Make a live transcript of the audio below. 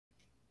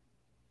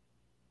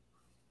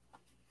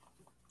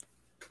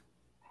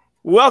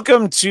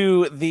Welcome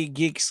to the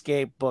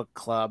Geekscape Book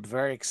Club.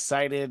 Very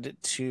excited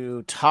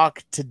to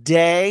talk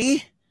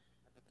today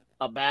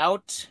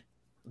about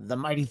the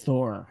Mighty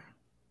Thor,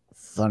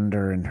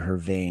 Thunder in Her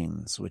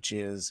Veins, which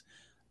is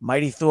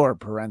Mighty Thor,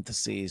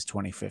 parentheses,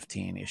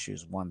 2015,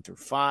 issues 1 through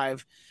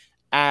 5.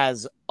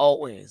 As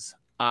always,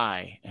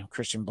 I am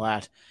Christian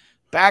Bladt,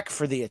 back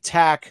for the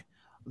attack,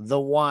 the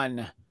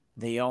one,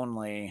 the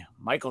only,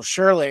 Michael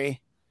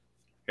Shirley.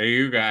 Hey,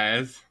 you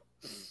guys.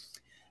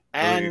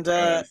 And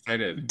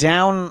excited.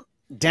 down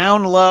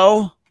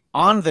low,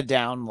 on the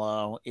down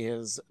low,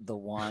 is the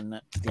one,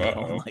 the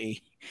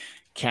only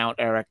Count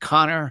Eric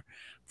Connor.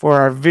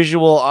 For our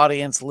visual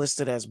audience,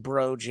 listed as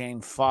Bro Jane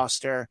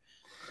Foster.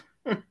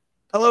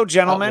 Hello,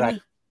 gentlemen.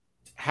 Right.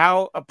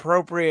 How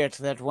appropriate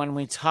that when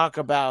we talk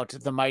about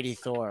the Mighty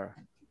Thor,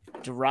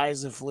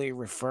 derisively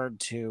referred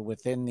to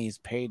within these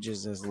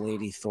pages as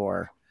Lady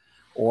Thor,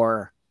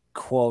 or,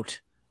 quote,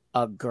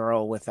 a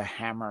girl with a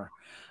hammer.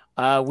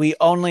 We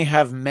only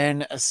have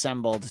men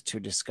assembled to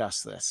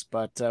discuss this,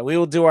 but we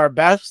will do our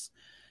best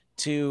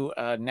to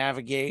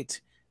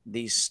navigate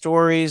these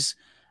stories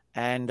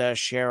and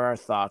share our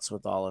thoughts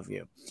with all of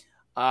you.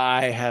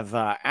 I have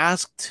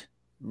asked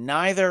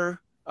neither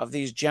of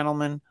these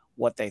gentlemen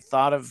what they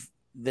thought of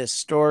this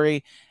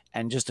story,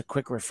 and just a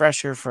quick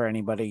refresher for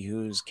anybody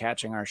who's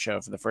catching our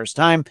show for the first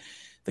time.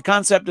 The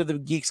concept of the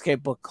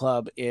Geekscape Book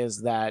Club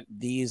is that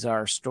these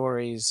are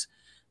stories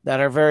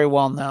that are very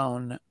well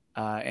known,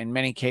 in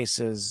many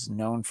cases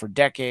known for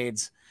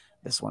decades.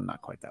 This one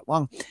not quite that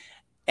long,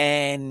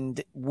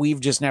 and we've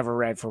just never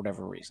read for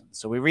whatever reason.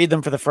 So we read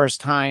them for the first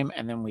time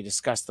and then we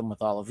discuss them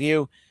with all of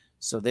you.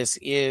 So this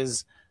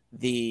is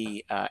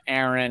the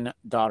Aaron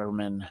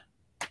Dauterman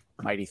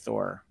Mighty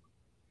Thor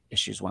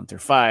issues 1 through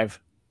 5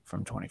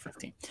 from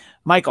 2015.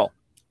 Michael,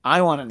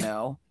 I want to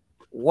know,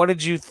 what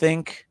did you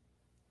think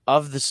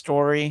of the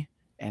story?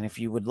 And if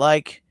you would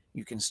like,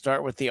 you can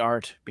start with the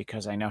art,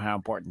 because I know how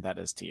important that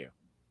is to you.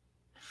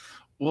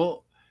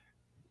 Well,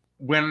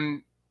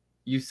 when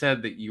you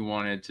said that you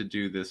wanted to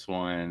do this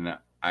one,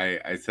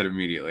 I said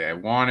immediately, I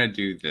want to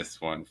do this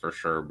one for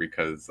sure,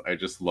 because I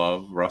just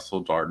love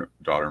Russell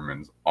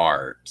Dauterman's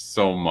art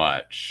so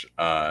much.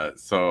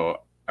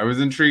 So I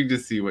was intrigued to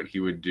see what he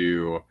would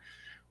do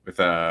with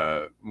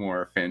a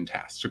more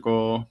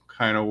fantastical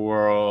kind of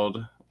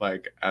world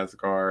like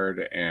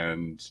Asgard.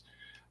 And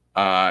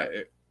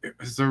it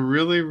was a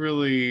really,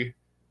 really,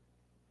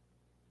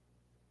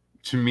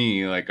 to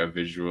me, like a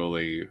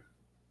visually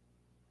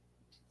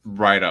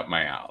right up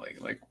my alley,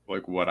 like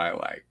what I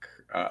like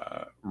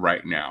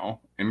right now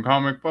in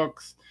comic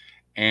books.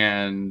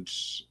 And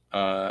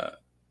the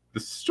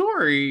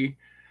story,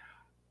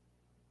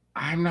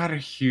 I'm not a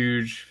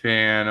huge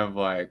fan of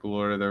like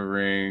Lord of the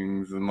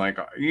Rings and like,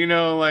 you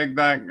know, like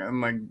that,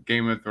 and like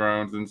Game of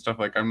Thrones and stuff.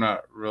 Like, I'm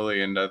not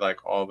really into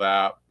like all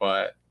that,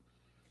 but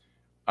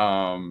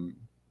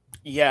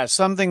yeah,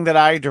 something that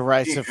I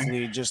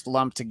derisively just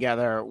lump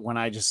together when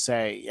I just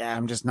say, yeah,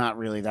 I'm just not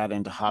really that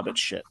into Hobbit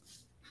shit.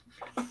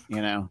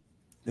 You know,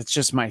 it's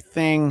just my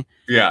thing.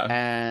 Yeah.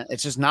 And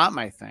it's just not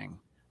my thing.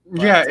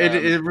 But, yeah,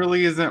 it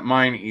really isn't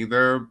mine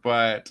either,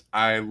 but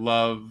I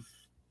love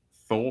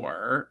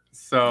Thor.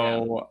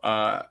 So,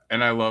 yeah.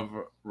 And I love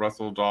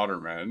Russell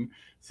Dauterman.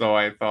 So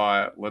I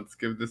thought, let's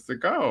give this a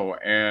go.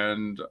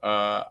 And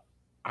I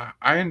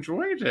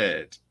enjoyed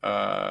it.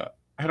 I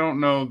don't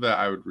know that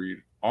I would read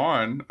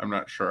on. I'm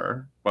not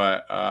sure.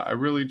 But I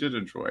really did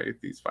enjoy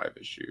these 5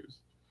 issues.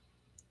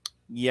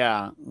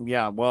 Yeah.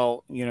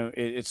 Well, you know,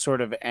 it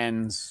sort of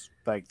ends,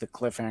 like the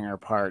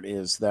cliffhanger part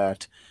is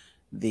that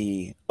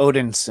the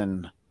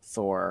Odinson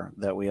Thor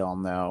that we all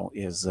know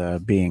is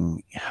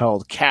being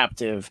held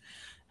captive.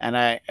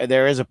 And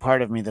there is a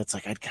part of me that's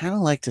like, I'd kind of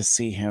like to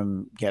see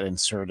him get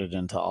inserted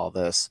into all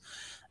this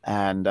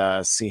and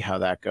see how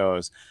that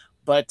goes.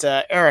 But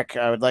Eric,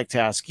 I would like to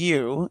ask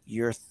you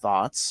your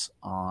thoughts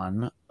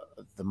on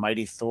the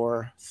Mighty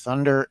Thor,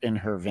 Thunder in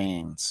Her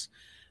Veins,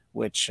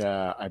 which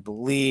I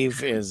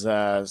believe is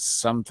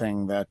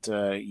something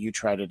that you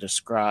try to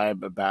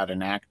describe about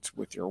an act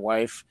with your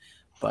wife,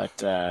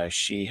 but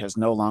she has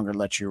no longer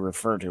let you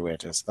refer to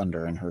it as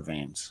Thunder in Her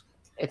Veins.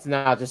 It's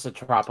now just a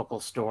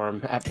tropical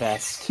storm at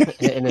best,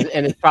 and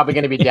it's probably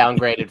going to be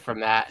downgraded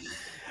from that.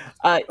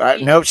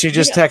 Nope, she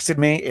just texted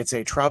me. It's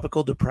a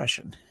tropical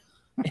depression.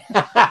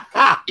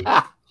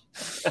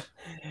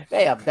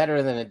 They are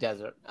better than a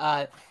desert.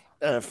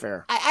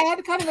 Fair. I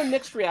had kind of a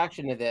mixed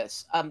reaction to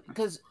this,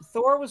 because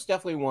Thor was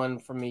definitely one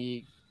for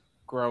me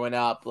growing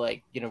up,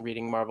 like, you know,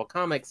 reading Marvel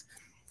comics.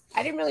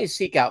 I didn't really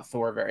seek out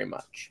Thor very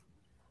much.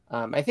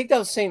 I think that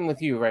was the same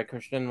with you, right,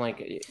 Christian?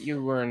 Like,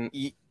 you weren't.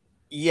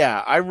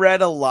 Yeah, I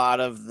read a lot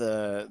of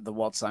the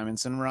Walt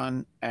Simonson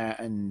run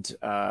and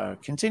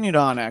continued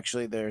on.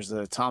 Actually, there's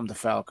a Tom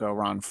DeFalco,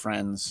 Ron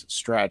Friends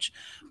stretch,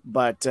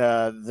 but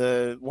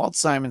the Walt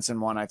Simonson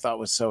one I thought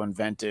was so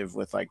inventive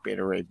with like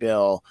Beta Ray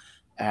Bill.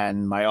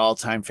 And my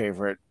all-time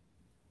favorite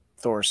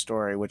Thor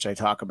story, which I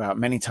talk about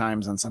many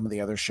times on some of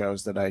the other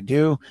shows that I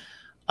do,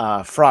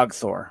 Frog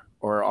Thor,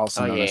 or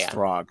also Oh, known yeah, as yeah.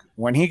 Throg.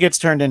 When he gets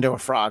turned into a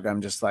frog,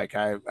 I'm just like,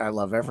 I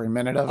love every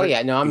minute of it. Oh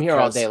yeah, no, I'm here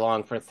all day because-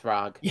 long for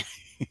Throg.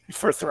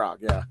 for Throg,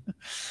 yeah.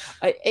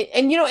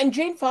 And you know, and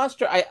Jane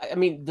Foster, I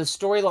mean, the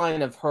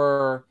storyline of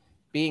her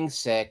being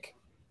sick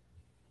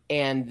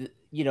and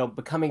you know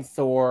becoming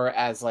Thor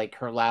as like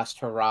her last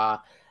hurrah.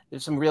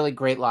 There's some really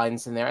great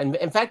lines in there, and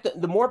in fact,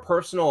 the more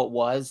personal it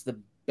was, the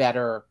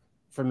better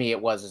for me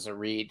it was as a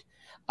read.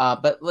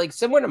 But like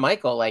similar to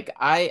Michael, like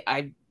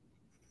I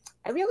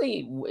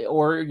really,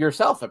 or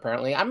yourself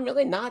apparently, I'm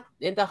really not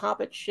into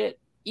Hobbit shit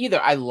either.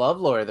 I love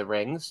Lord of the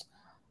Rings.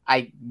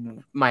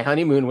 My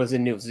honeymoon was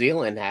in New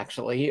Zealand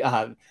actually,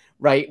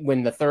 right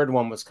when the third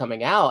one was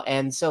coming out,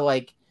 and so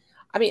like,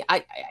 I mean,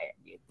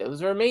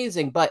 those are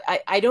amazing, but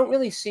I don't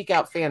really seek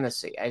out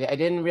fantasy. I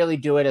didn't really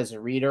do it as a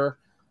reader.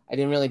 I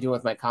didn't really do it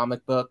with my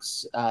comic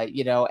books,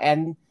 you know,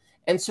 and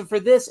so for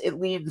this, it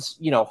leads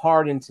you know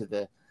hard into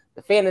the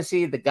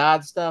fantasy, the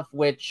god stuff,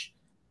 which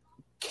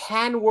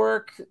can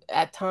work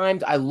at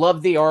times. I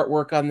love the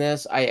artwork on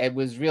this. I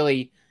was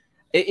really,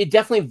 it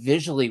definitely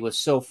visually was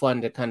so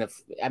fun to kind of,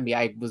 I mean,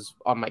 I was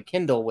on my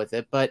Kindle with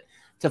it, but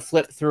to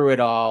flip through it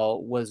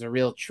all was a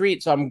real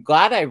treat. So I'm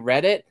glad I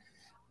read it.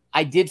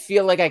 I did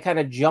feel like I kind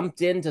of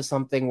jumped into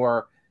something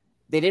where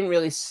they didn't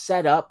really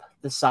set up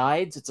the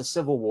sides. It's a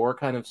Civil War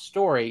kind of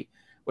story,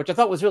 which I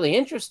thought was really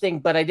interesting,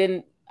 but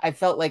I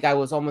felt like I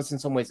was almost in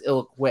some ways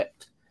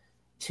ill-equipped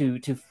to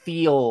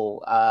feel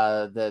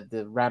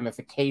the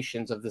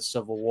ramifications of the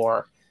Civil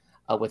War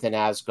within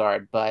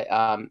Asgard. But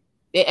I mean,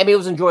 it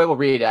was an enjoyable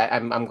read.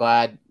 I'm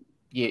glad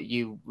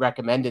you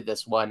recommended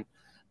this one,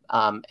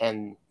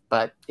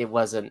 but it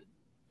wasn't.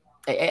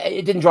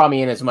 It didn't draw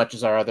me in as much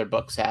as our other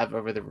books have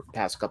over the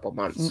past couple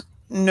months.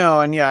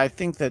 No, and yeah, I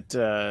think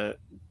that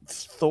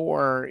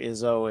Thor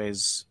is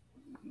always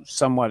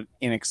somewhat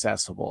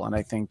inaccessible, and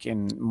I think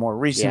in more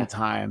recent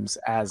times,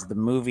 as the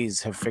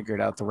movies have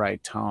figured out the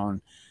right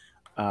tone,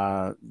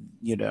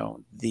 you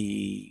know,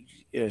 the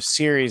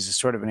series has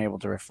sort of been able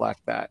to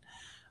reflect that.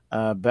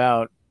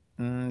 About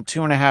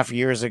 2.5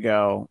 years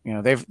ago, you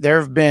know, there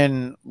have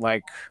been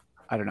like,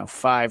 I don't know,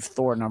 5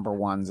 Thor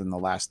 #1s in the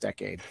last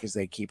decade because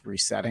they keep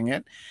resetting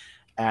it.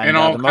 And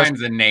all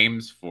kinds of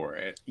names for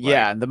it.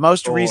 Yeah, like the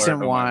most Thor, recent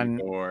the one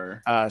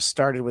Thor.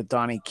 started with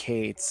Donny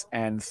Cates,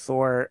 and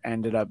Thor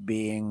ended up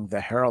being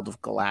the Herald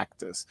of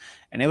Galactus.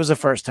 And it was the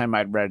first time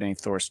I'd read any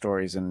Thor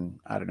stories in,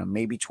 I don't know,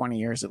 maybe 20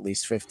 years, at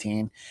least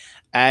 15.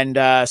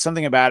 And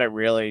something about it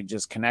really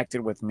just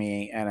connected with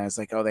me. And I was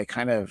like, oh, they've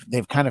kind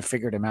of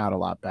figured him out a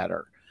lot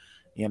better.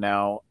 You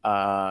know,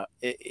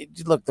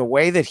 look, the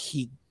way that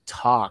he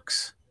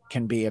talks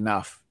can be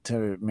enough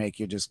to make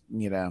you just,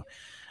 you know,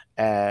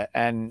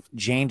 and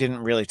Jane didn't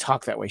really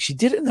talk that way. She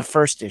did it in the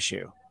first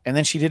issue, and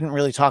then she didn't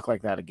really talk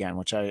like that again,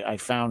 which I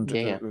found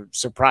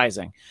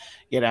surprising.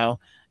 You know,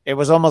 it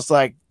was almost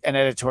like an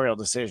editorial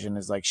decision.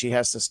 Is like she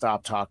has to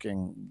stop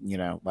talking. You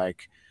know,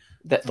 like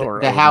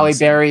the Halle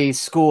Berry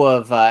school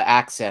of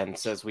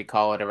accents, as we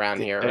call it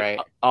around here, right?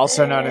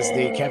 Also known as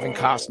the Kevin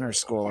Costner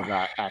school of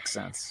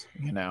accents.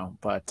 You know,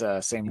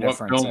 but same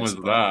difference. What film was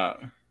that?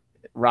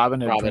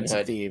 Robin Hood, Prince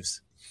of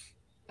Thieves.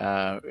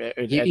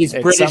 He's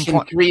British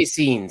in 3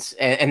 scenes,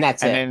 and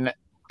that's it.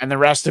 And the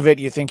rest of it,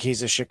 you think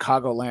he's a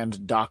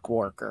Chicagoland dock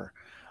worker.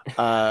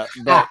 But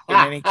in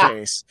any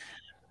case,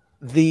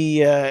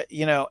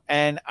 you know,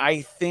 and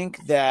I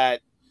think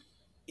that,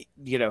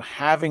 you know,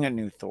 having a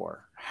new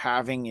Thor,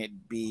 having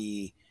it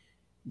be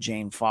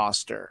Jane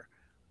Foster,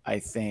 I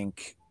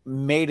think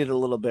made it a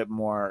little bit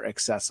more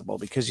accessible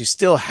because you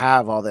still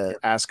have all the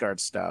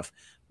Asgard stuff.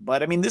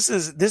 But I mean, this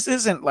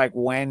isn't like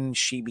when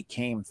she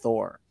became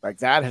Thor. Like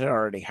that had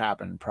already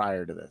happened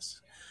prior to this.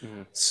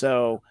 Mm-hmm.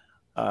 So,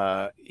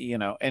 you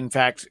know, in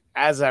fact,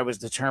 as I was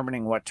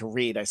determining what to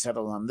read, I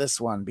settled on this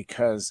one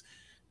because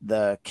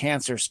the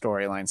cancer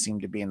storyline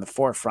seemed to be in the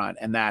forefront.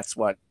 And that's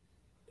what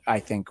I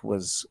think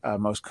was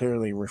most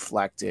clearly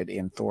reflected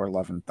in Thor: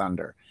 Love and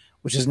Thunder,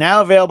 which is now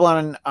available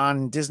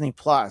on Disney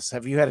Plus.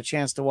 Have you had a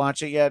chance to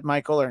watch it yet,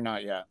 Michael, or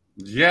not yet?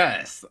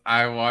 Yes,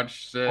 I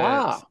watched it.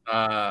 Wow.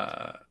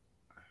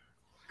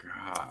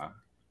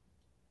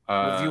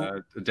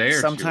 A day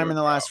or sometime two in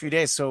the last few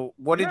days. So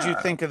what did you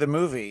think of the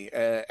movie?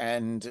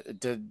 And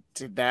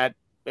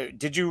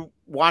did you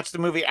watch the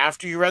movie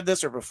after you read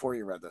this or before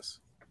you read this?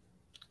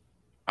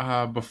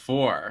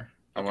 Before. Okay.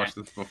 I watched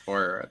this before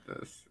I read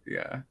this.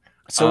 Yeah.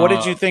 So what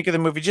did you think of the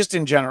movie just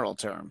in general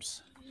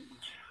terms?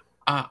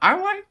 I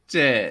liked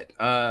it.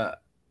 The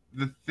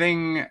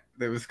thing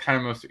that was kind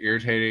of most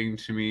irritating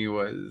to me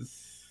was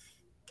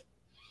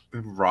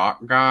the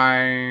rock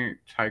guy,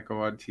 Taika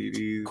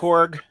Waititi's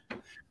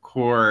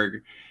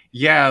Korg.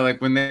 Yeah,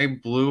 like when they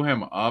blew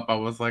him up, I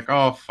was like,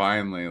 oh,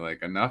 finally,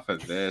 like enough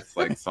of this,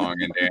 like song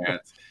and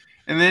dance.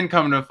 And then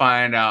come to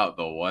find out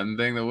the one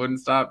thing that wouldn't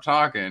stop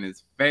talking,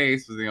 his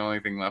face was the only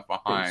thing left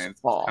behind.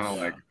 It's kind of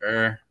like,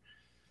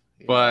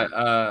 But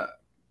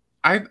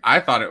I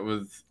thought it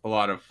was a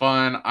lot of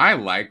fun. I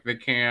like the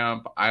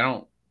camp.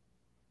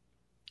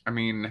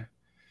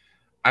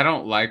 I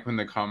don't like when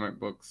the comic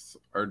books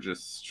are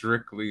just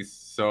strictly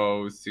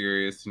so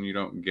serious and you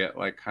don't get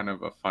like kind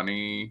of a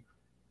funny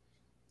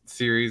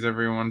series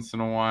every once in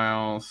a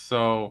while.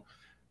 So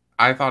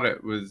I thought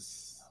it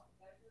was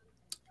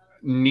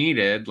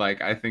needed.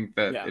 Like, I think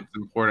that it's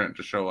important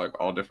to show like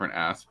all different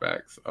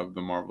aspects of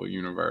the Marvel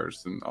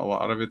universe, and a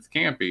lot of it's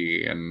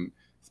campy, and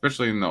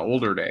especially in the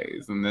older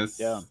days. And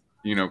this,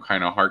 you know,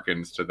 kind of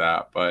harkens to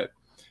that. But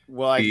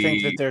well, I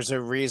think that there's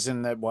a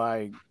reason that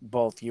why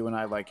both you and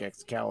I like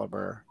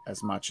Excalibur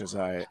as much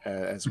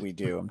as we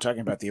do. I'm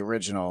talking about the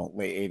original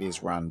late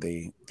 80s run,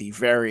 the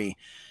very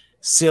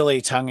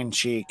silly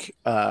tongue-in-cheek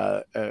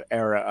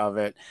era of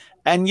it.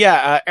 And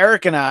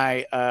Eric and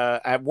I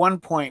at one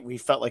point we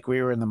felt like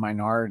we were in the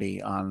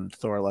minority on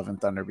Thor Love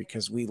and Thunder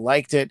because we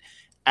liked it.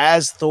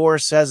 As Thor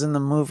says in the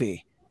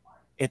movie,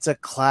 it's a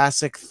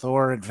classic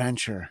Thor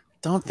adventure.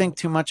 Don't think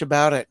too much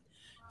about it,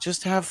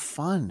 just have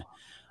fun.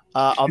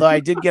 Although I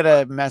did get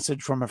a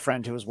message from a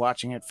friend who was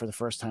watching it for the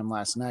first time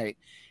last night.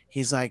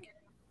 He's like,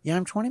 yeah,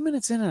 I'm 20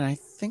 minutes in and I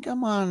think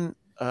I'm on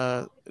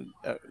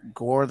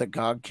Gore the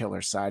God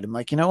Killer side. I'm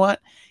like, you know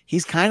what?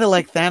 He's kind of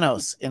like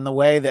Thanos in the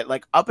way that,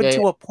 like, up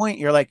until a point,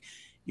 you're like,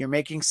 you're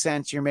making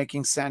sense. You're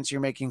making sense.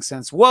 You're making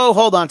sense. Whoa,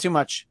 hold on, too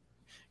much.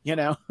 You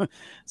know?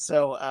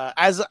 So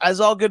as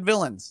all good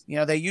villains, you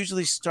know, they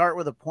usually start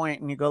with a point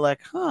and you go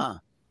like, huh,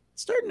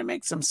 it's starting to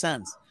make some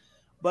sense.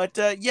 But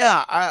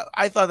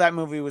I thought that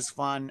movie was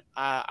fun.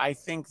 I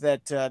think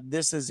that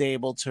this is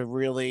able to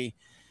really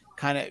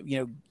kind of, you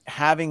know,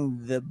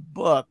 having the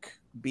book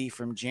be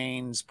from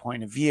Jane's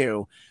point of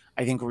view,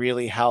 I think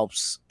really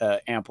helps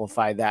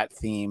amplify that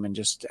theme and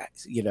just,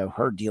 you know,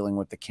 her dealing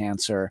with the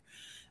cancer.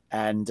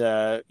 And,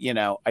 you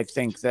know, I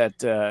think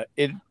that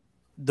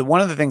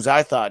one of the things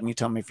I thought, and you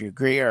tell me if you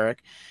agree,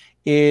 Eric,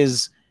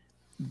 is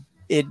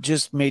it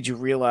just made you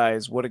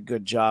realize what a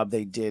good job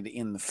they did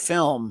in the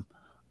film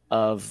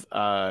of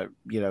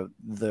you know,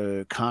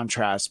 the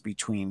contrast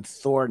between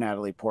Thor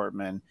Natalie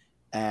Portman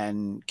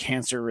and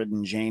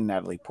cancer-ridden Jane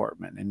Natalie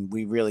Portman, and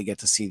we really get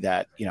to see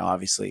that. You know,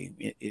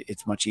 obviously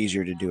it's much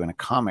easier to do in a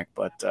comic,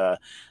 but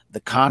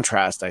the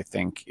contrast, I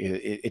think,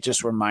 it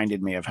just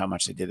reminded me of how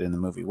much they did in the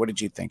movie. What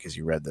did you think as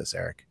you read this,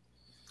 Eric?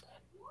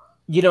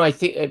 You know, I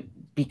think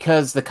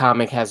because the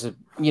comic has a,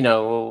 you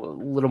know, a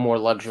little more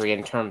luxury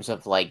in terms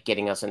of like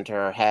getting us into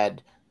her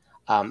head.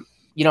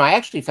 You know, I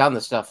actually found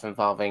the stuff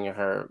involving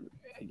her,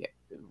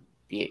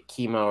 be it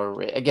chemo,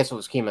 or I guess it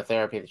was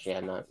chemotherapy that she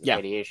had, not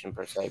radiation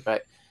per se.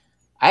 But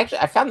I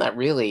found that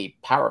really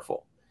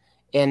powerful,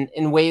 and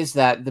in ways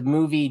that the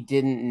movie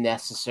didn't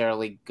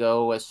necessarily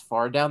go as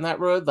far down that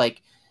road.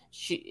 Like,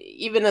 she,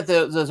 even at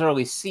those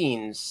early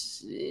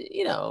scenes,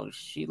 you know,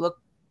 she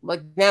looked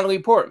like Natalie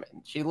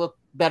Portman. She looked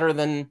better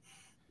than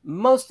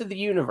most of the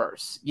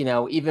universe, you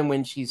know, even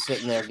when she's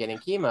sitting there getting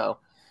chemo.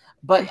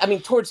 But I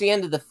mean, towards the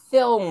end of the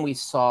film, we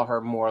saw her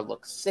more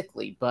look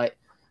sickly, but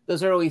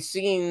those early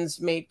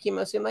scenes made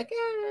chemo seem like,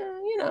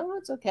 you know,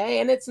 it's okay.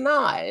 And it's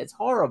not. It's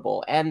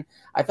horrible. And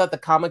I thought the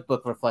comic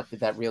book reflected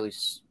that really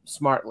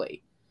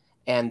smartly.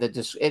 And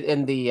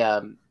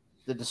the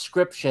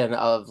description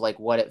of like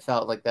what it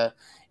felt like, the,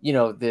 you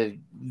know, the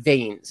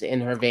veins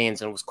in her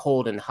veins, and it was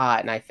cold and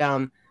hot. And I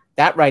found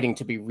that writing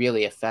to be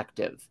really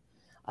effective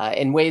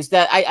in ways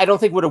that I don't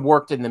think would have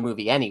worked in the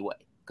movie anyway,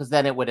 because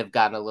then it would have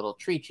gotten a little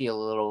treachy, a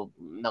little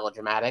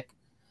melodramatic.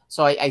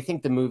 So I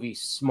think the movie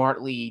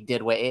smartly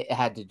did what it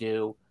had to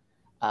do,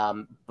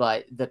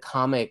 but the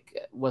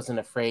comic wasn't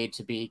afraid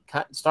to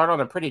start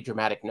on a pretty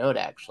dramatic note,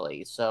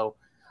 actually. So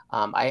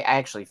I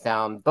actually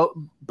found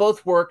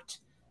both worked.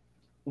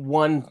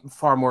 One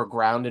far more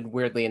grounded,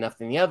 weirdly enough,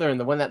 than the other, and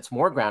the one that's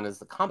more grounded is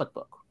the comic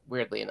book,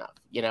 weirdly enough.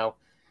 You know,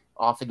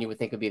 often you would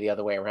think it'd be the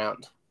other way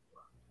around.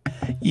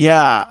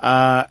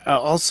 Yeah.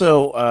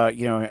 Also,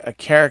 you know, a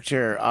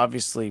character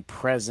obviously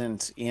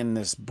present in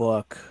this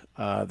book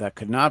that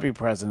could not be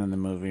present in the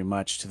movie,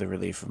 much to the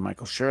relief of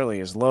Michael Shirley,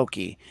 is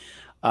Loki.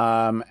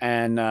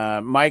 And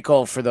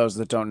Michael, for those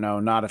that don't know,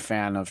 not a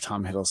fan of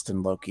Tom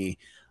Hiddleston Loki.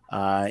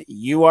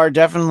 You are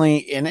definitely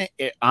in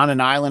it on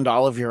an island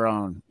all of your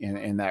own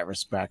in that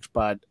respect,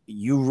 but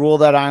you rule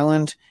that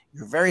island.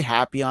 You're very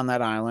happy on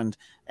that island,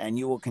 and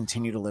you will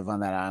continue to live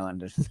on that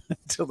island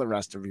until the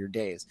rest of your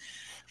days.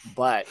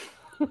 But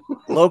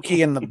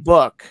Loki in the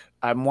book,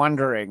 I'm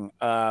wondering,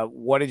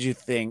 what did you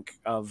think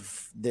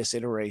of this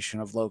iteration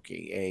of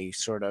Loki? A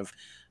sort of,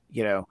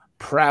 you know,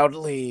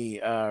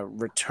 proudly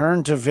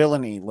return to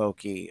villainy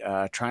Loki,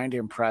 trying to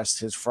impress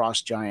his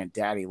frost giant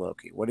daddy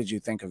Loki. What did you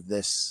think of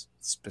this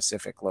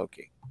specific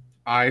Loki?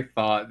 I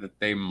thought that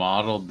they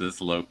modeled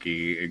this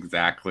Loki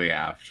exactly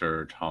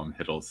after Tom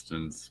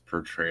Hiddleston's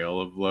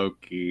portrayal of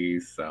Loki,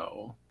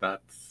 so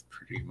that's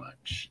pretty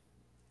much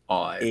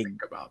all I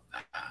think about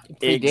that.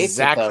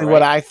 Exactly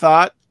what I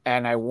thought,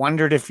 and I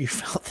wondered if you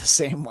felt the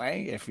same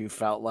way, if you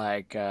felt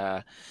like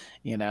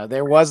you know,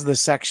 there was the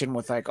section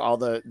with like all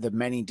the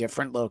many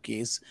different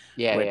Lokis,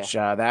 which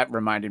that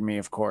reminded me,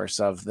 of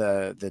course, of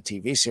the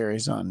TV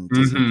series on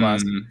Disney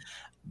Plus.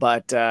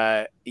 But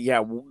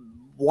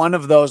one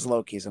of those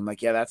Lokis, I'm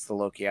like, yeah, that's the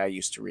Loki I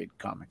used to read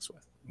comics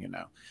with, you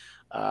know.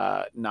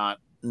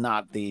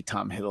 not the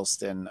Tom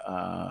Hiddleston.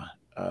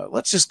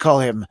 Let's just call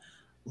him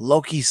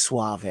Loki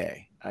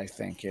Suave, I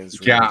think is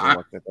really the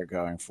look that they're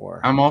going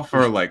for. I'm all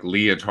for like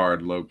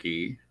leotard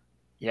Loki.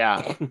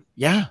 Yeah.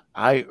 Yeah.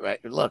 I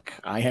look,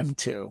 I am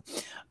too.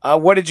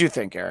 What did you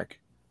think, Eric?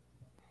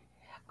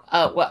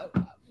 Well,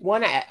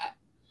 one,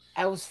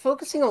 I was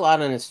focusing a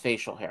lot on his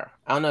facial hair.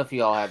 I don't know if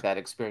you all had that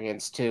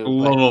experience too. A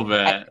little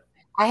bit.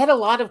 I had a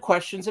lot of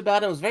questions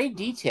about it. It was very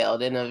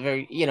detailed and a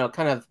very,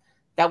 kind of,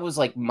 that was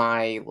like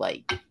my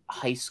like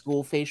high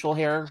school facial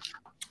hair.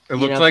 It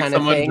looks like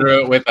someone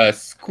drew it with a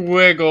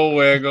squiggle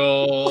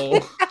wiggle.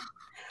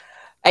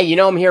 Hey,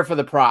 I'm here for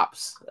the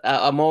props.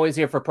 I'm always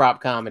here for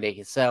prop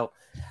comedy. So,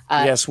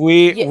 yes,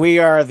 we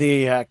are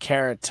the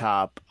Carrot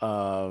Top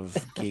of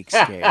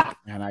Geekscape,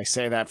 and I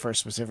say that for a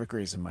specific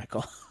reason,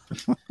 Michael.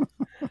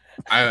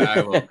 I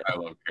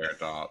love Carrot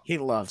Top. He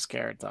loves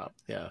Carrot Top.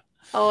 Yeah.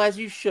 Oh, as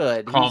you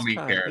should. Call me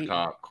Carrot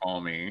Top.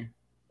 Call me.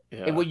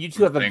 Yeah. Well, you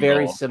two have a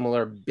very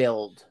similar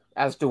build,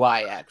 as do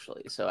I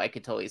actually. So I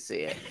could totally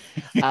see it.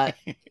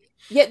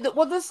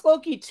 Well, this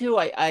Loki too.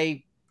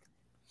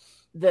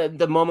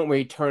 The moment where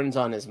he turns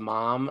on his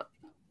mom,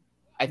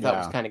 I thought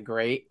was kind of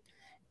great.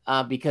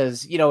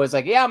 Because it's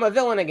like, yeah, I'm a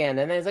villain again,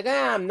 and then he's like,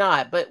 I'm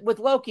not. But with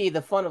Loki,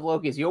 the fun of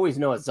Loki is you always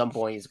know at some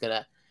point he's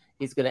gonna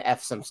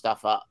f some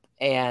stuff up,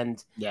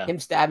 and him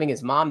stabbing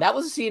his mom. That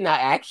was a scene I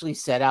actually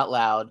said out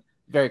loud,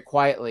 very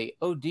quietly,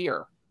 "Oh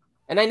dear,"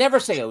 and I never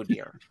say "Oh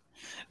dear."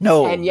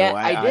 No, and yet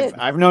I did.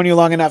 I've known you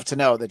long enough to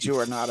know that you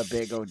are not a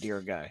big "Oh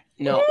dear" guy.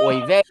 No,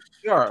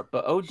 sure,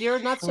 but "Oh dear,"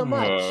 not so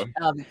much.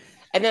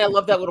 And then I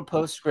love that little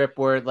postscript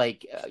where,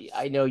 like,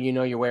 I know you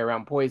know your way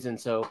around poison,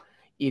 so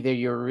either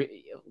you're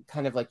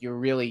kind of like you're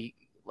really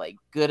like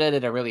good at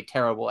it or really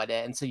terrible at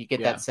it, and so you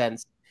get that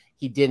sense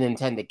he didn't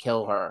intend to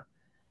kill her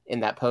in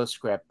that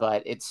postscript,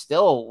 but it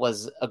still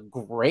was a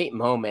great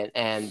moment,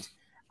 and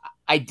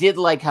I did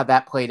like how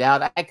that played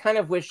out. I kind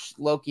of wish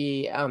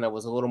Loki, I don't know,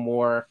 was a little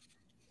more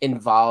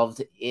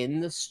involved in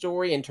the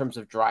story in terms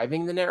of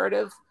driving the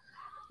narrative.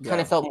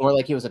 Kind of felt more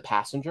like he was a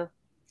passenger.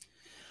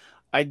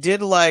 I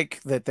did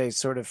like that they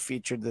sort of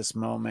featured this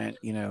moment,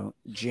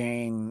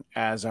 Jane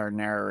as our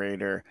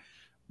narrator,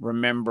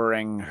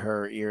 remembering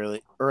her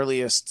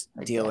earliest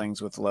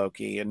dealings with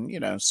Loki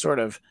and, sort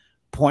of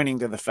pointing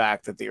to the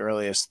fact that the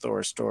earliest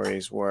Thor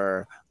stories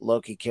were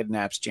Loki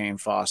kidnaps Jane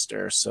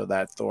Foster so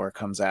that Thor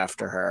comes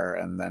after her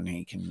and then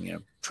he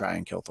can, try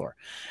and kill Thor.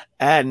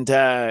 And,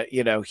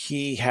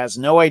 he has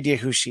no idea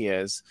who she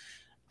is.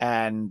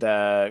 And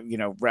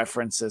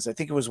references. I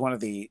think it was one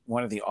of the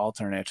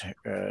alternate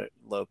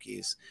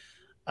Lokis,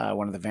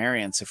 one of the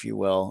variants, if you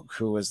will,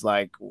 who was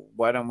like,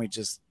 "Why don't we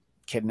just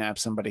kidnap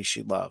somebody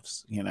she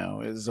loves?" It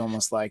was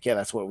almost like, "Yeah,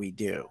 that's what we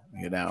do."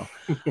 And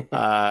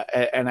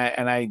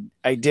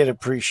I did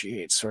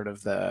appreciate sort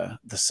of the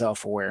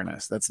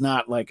self-awareness. That's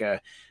not like a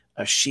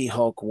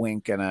She-Hulk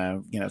wink and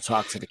a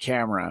talk to the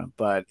camera,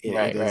 but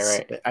it is.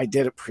 Right. I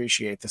did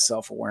appreciate the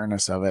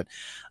self-awareness of it.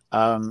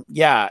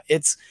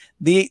 It's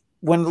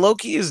when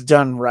Loki is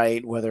done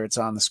right, whether it's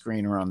on the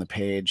screen or on the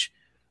page,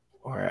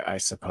 or I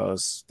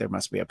suppose there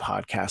must be a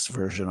podcast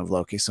version of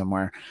Loki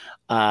somewhere,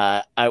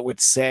 I would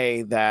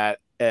say that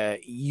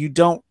you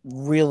don't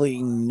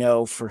really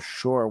know for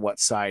sure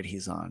what side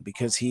he's on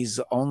because he's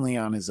only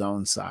on his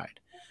own side.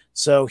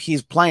 So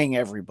he's playing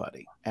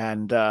everybody.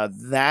 And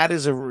that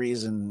is a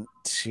reason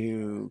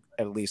to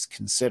at least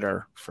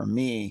consider for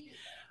me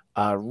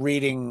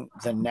reading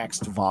the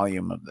next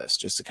volume of this,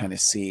 just to kind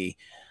of see,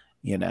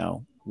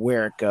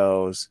 where it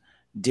goes.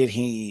 Did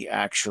he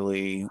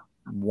actually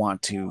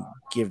want to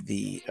give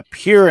the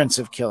appearance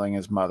of killing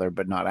his mother,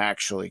 but not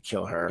actually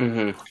kill her?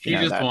 Mm-hmm. He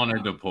just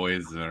wanted to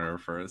poison her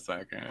for a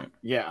second.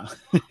 Yeah.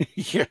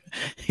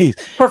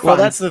 Well,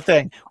 that's the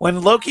thing.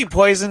 When Loki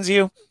poisons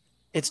you,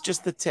 it's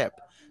just the tip.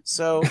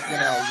 So, you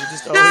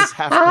just always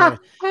have to,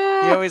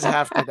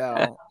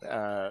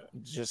 know,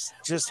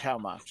 just how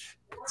much.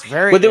 It's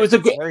very,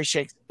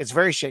 it's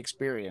very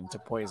Shakespearean to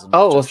poison.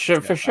 Oh, well,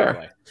 sure, for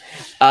sure.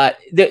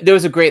 There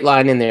was a great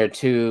line in there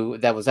too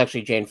that was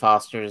actually Jane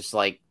Foster's,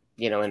 like,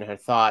 in her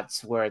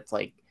thoughts, where it's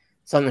like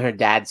something her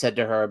dad said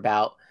to her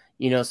about,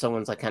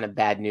 someone's like kind of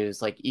bad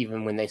news, like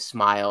even when they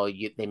smile,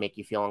 they make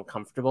you feel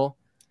uncomfortable.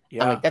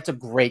 Yeah, like that's a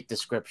great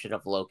description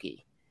of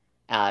Loki.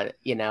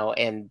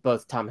 And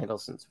both Tom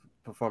Hiddleston's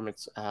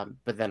performance,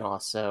 but then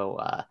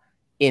also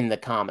in the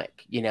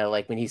comic,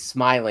 like when he's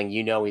smiling,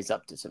 he's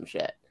up to some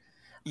shit.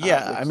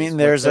 Yeah, I mean,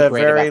 there's a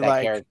very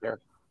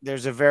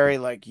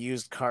like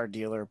used car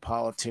dealer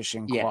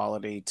politician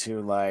quality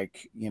to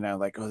like,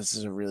 oh, this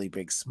is a really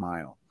big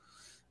smile,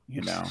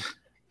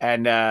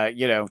 and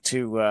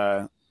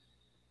to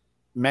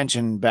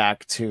mention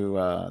back to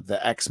the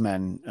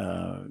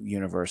X-Men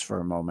universe for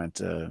a moment,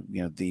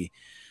 the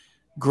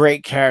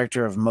great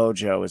character of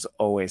Mojo is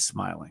always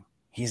smiling.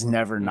 He's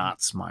never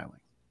not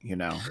smiling,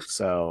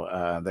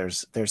 so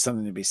there's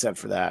something to be said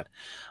for that.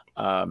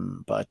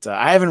 But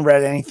I haven't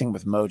read anything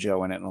with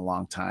Mojo in it in a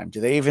long time.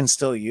 Do they even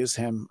still use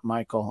him,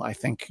 Michael? I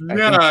think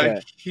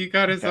he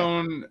got his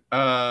own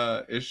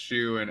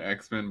issue in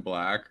X-Men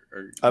Black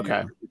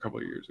a couple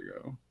of years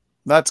ago.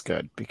 That's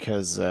good,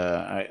 because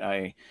not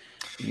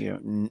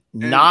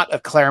a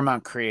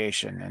Claremont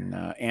creation, and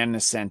Ann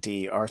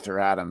Nesenti, Arthur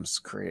Adams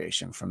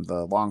creation from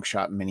the Long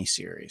Shot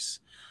miniseries.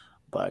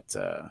 But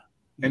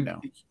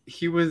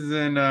he was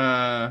in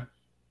the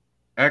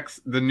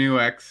new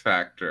X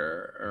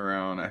Factor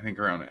around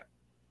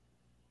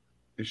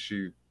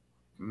issue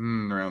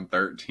around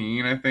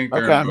 13. I think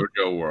they're in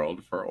Mojo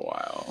World for a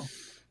while.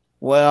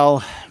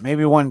 Well,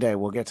 maybe one day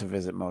we'll get to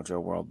visit Mojo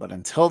World, but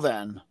until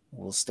then,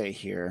 we'll stay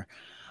here.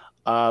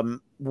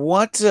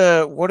 What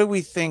do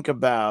we think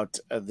about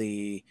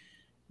the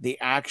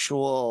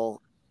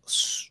actual,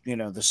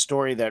 the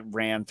story that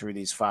ran through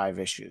these 5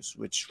 issues,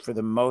 which for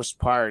the most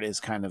part is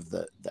kind of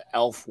the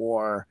Elf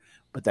War,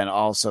 but then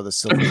also the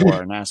Civil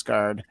War in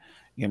Asgard,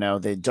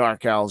 the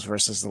Dark Elves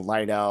versus the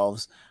Light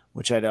Elves,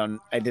 which I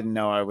didn't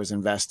know I was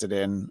invested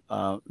in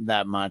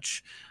that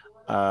much.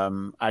 I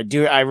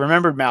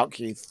remembered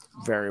Malekith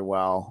very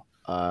well.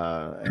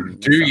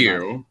 Do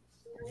you?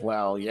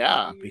 Well,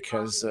 yeah,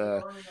 because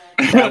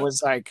that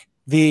was like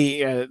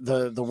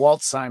the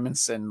Walt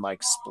Simonson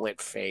like split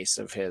face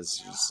of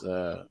his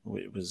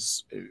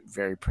was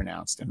very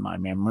pronounced in my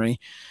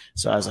memory.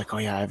 So I was like, oh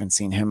yeah, I haven't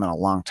seen him in a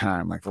long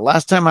time. Like the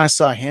last time I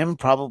saw him,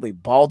 probably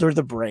Balder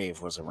the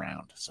Brave was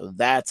around. So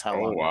that's how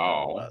long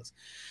ago it was.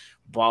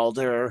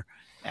 Balder.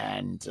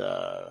 And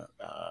I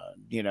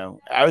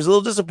was a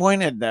little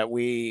disappointed that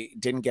we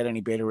didn't get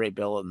any Beta Ray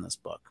Bill in this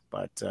book,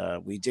 but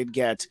we did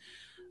get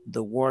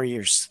the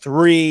Warriors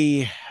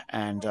 3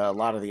 and a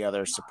lot of the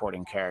other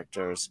supporting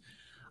characters,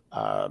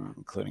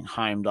 including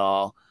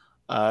Heimdall.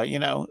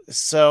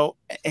 So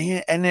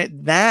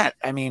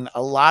I mean,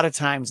 a lot of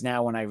times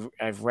now when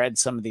I've read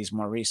some of these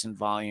more recent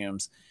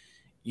volumes,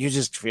 you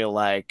just feel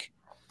like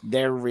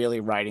they're really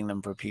writing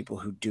them for people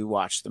who do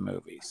watch the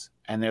movies,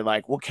 and they're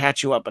like, we'll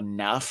catch you up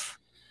enough.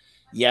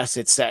 Yes,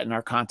 it's set in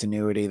our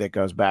continuity that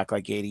goes back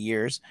like 80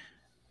 years,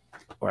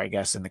 or I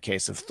guess in the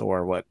case of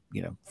Thor,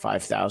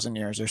 5,000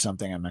 years or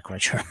something. I'm not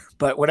quite sure,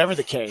 but whatever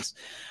the case,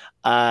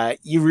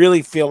 you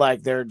really feel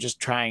like they're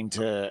just trying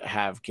to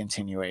have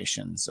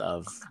continuations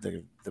of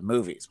the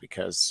movies,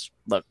 because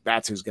look,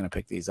 that's who's going to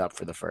pick these up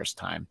for the first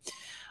time.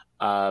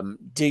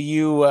 Did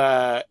you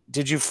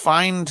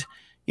find,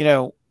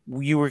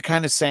 you were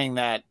kind of saying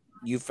that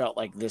you felt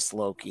like this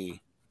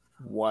Loki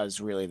was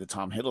really the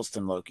Tom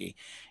Hiddleston Loki.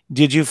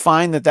 Did you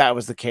find that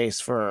was the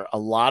case for a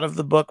lot of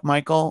the book,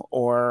 Michael,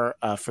 or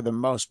for the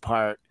most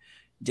part,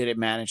 did it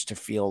manage to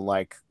feel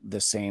like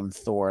the same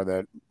Thor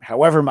that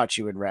however much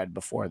you had read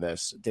before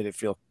this? Did it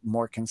feel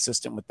more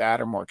consistent with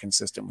that or more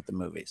consistent with the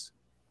movies?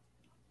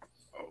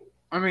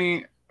 I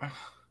mean,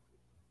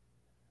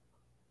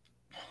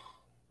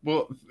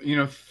 well,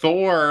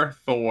 Thor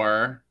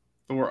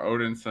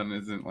Odinson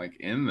isn't like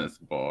in this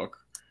book.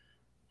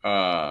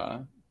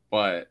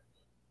 But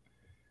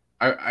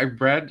I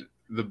read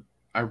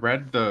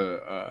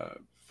the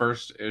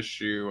first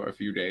issue a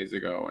few days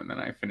ago, and then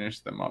I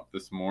finished them up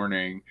this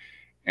morning,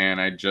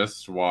 and I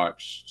just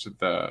watched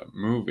the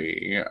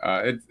movie.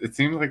 It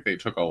seems like they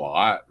took a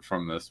lot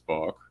from this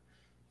book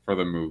for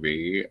the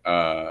movie.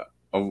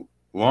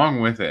 Along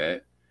with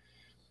it,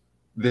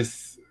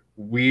 this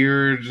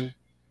weird,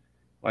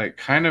 like,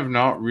 kind of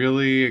not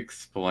really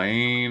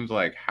explained,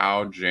 like,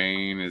 how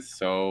Jane is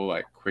so,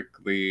 like,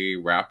 quickly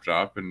wrapped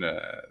up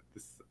into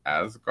this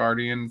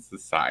Asgardian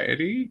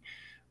society.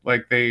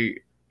 Like,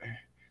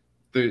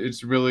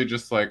 it's really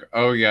just like,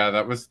 oh yeah,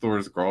 that was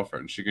Thor's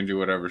girlfriend, she can do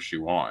whatever she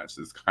wants.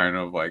 It's kind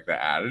of like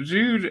the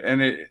attitude,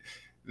 and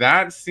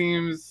that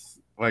seems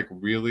like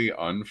really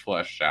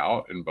unfleshed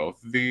out in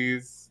both of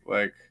these.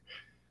 Like,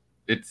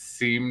 it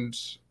seemed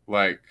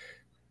like,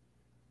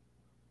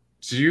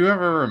 do you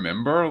ever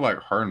remember like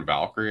her and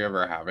Valkyrie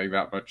ever having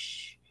that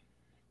much,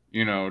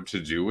 to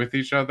do with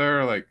each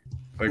other? Like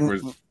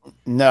was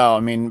no, I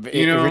mean, if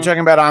you're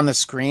talking about on the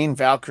screen,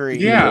 Valkyrie,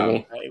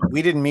 yeah,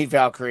 we didn't meet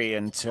Valkyrie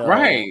until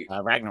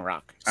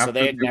Ragnarok, so after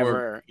they had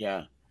never,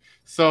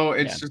 So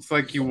it's just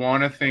like, you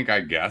want to think, I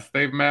guess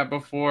they've met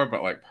before,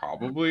 but like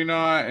probably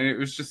not. And it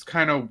was just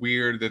kind of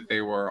weird that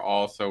they were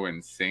also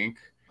in sync,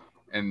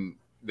 and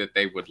that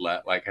they would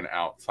let like an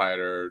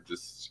outsider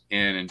just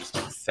in and just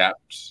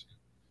accept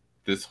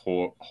this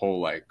whole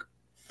like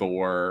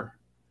Thor.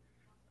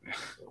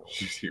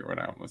 Did you hear what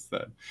I almost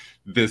said?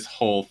 This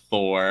whole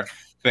Thor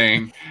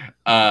thing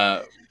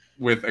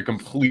with a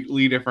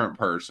completely different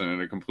person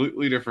and a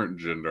completely different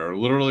gender.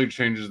 Literally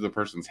changes the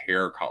person's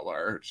hair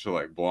color to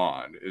like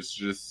blonde.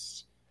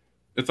 It's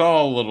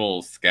all a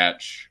little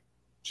sketch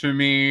to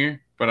me,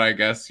 but I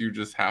guess you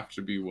just have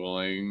to be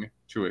willing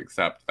to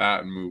accept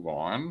that and move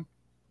on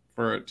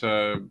for it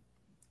to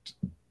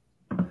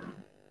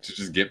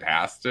just get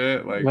past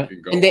it, like,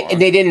 and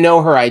they didn't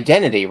know her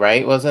identity,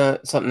 right?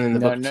 Wasn't something in the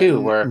book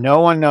too, where no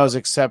one knows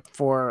except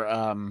for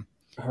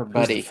her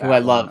buddy, who I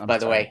love, by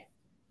the way.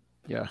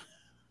 Yeah.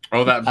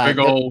 Oh, that big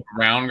old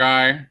round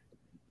guy.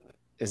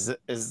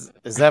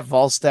 that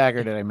Volstagg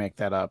or did I make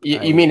that up?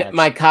 You mean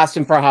my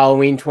costume for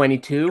Halloween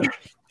 22?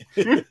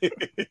 The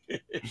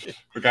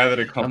guy that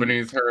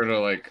accompanies her to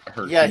like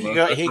her. Yeah, he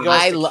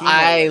goes.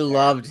 I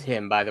loved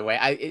him, by the way.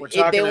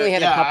 They only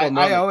had a couple of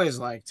moments. I always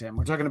liked him.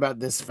 We're talking about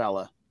this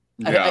fella.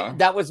 Yeah,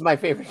 that was my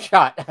favorite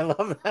shot. I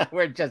love that.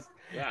 We're just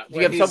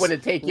you have someone to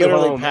take you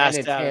home, and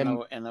it's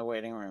him in the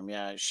waiting room.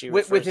 Yeah,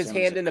 with his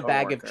hand in a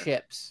bag of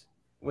chips.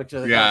 Which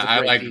is I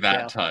like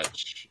that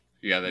touch.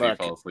 Yeah, that he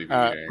fell asleep.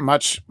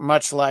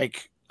 Much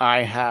like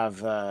I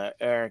have,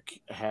 Eric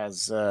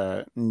has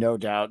no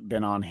doubt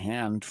been on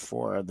hand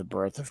for the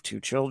birth of 2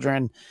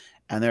 children,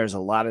 and there's a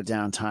lot of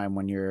downtime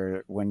when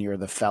you're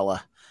the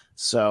fella.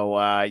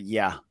 So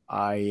yeah,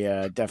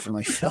 I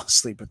definitely fell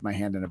asleep with my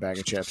hand in a bag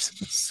of chips.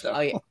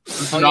 So.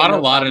 Not a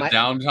lot of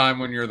downtime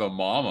when you're the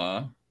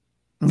mama.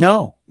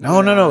 No.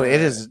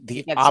 It is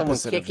the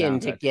opposite. Kicking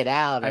to get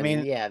out. I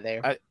mean, yeah,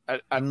 they're.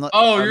 I'm. You're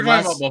talking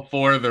about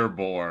before they're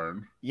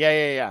born.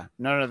 Yeah.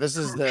 No. This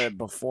is the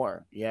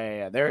before.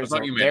 Yeah. There is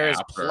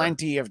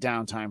plenty of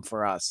downtime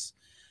for us.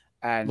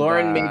 And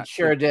Lauren made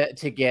sure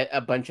to get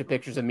a bunch of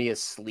pictures of me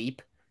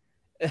asleep,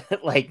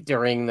 like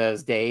during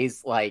those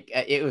days. Like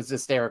it was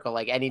hysterical.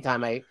 Like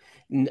anytime I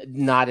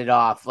nodded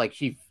off, like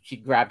she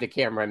grabbed a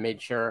camera and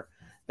made sure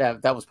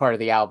that was part of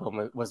the album.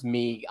 It was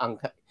me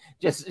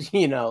just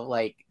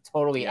like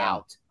totally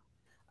out.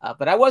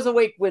 But I was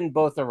awake when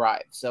both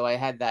arrived, so I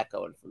had that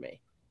going for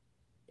me.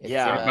 What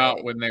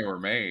about when they were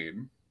made?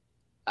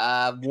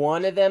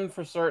 One of them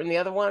for certain. The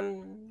other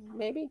one,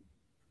 maybe.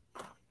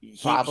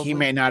 He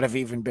may not have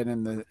even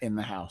been in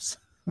the house.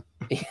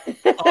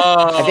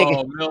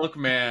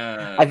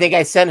 Milkman! I think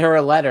I sent her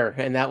a letter,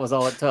 and that was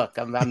all it took.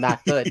 I'm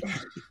not good.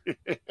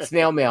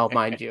 Snail mail,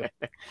 mind you.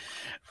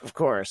 Of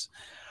course.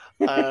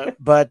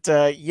 But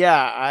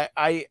yeah,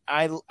 I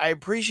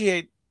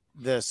appreciate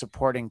the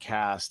supporting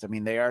cast. I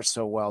mean, they are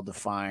so well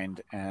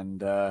defined,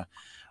 and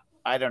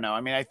I don't know.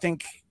 I mean, I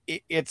think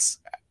it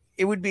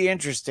would be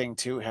interesting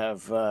to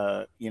have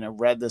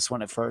read this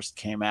when it first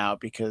came out,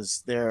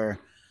 because they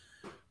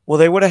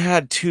would have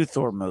had 2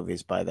 Thor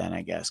movies by then,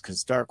 I guess,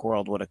 because Dark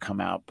World would have come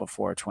out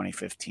before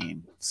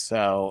 2015.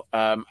 So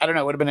I don't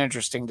know. It would have been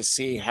interesting to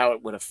see how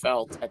it would have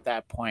felt at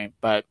that point,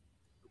 but.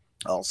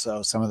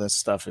 Also, some of this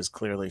stuff is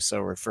clearly so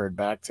referred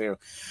back to.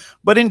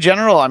 But in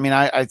general, I mean,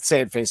 I'd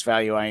say at face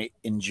value, I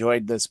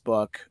enjoyed this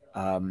book.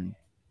 I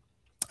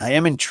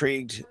am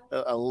intrigued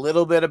a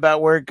little bit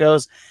about where it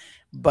goes,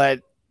 but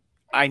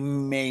I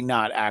may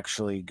not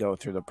actually go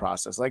through the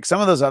process. Like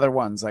some of those other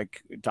ones,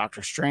 like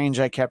Doctor Strange,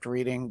 I kept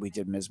reading. We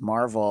did Ms.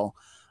 Marvel.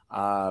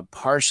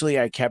 Partially,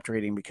 I kept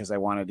reading because I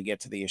wanted to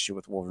get to the issue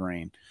with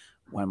Wolverine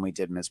when we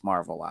did Ms.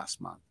 Marvel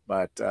last month.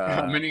 But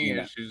how many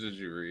issues did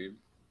you read?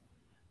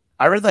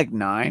 I read like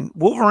 9.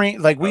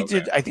 Wolverine, like we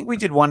did, I think we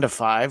did 1 to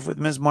 5 with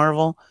Ms.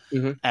 Marvel,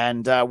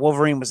 and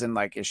Wolverine was in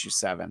like issue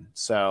 7.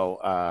 So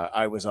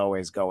I was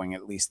always going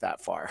at least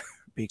that far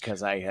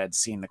because I had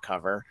seen the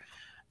cover,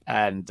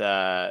 and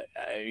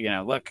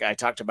look, I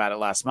talked about it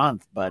last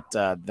month, but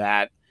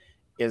that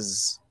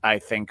is, I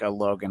think, a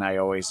Logan I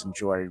always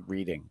enjoy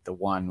reading, the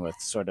one with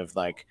sort of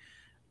like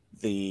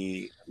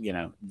the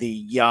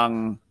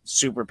young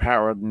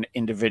superpowered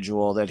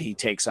individual that he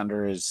takes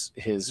under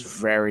his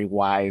very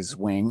wise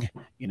wing,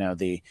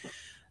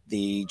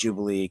 the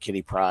Jubilee,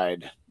 Kitty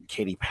Pryde,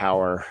 Katie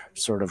Power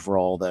sort of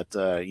role that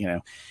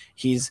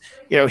he's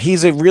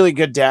a really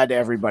good dad to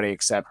everybody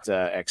except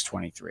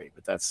X-23,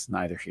 but that's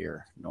neither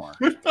here nor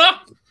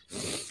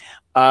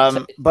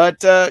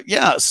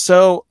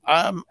so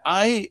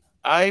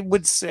I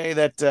would say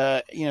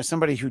that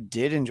somebody who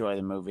did enjoy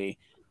the movie,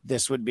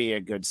 this would be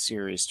a good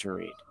series to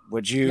read.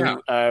 Would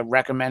you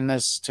recommend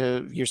this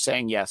to? You're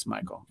saying yes,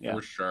 Michael. Yeah,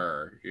 for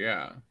sure.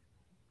 Yeah.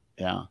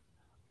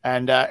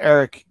 And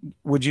Eric,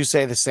 would you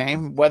say the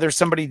same? Whether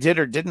somebody did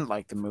or didn't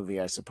like the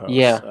movie, I suppose.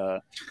 Yeah.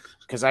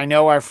 Because I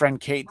know our friend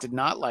Kate did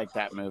not like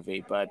that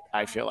movie, but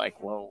I feel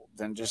like, well,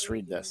 then just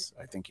read this.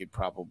 I think you'd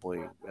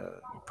probably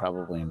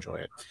enjoy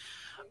it.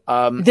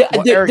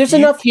 Eric, there's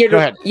enough here to. Go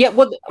ahead. Yeah.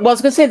 Well, I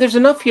was gonna say there's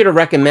enough here to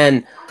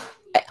recommend.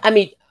 I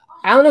mean,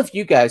 I don't know if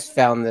you guys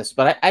found this,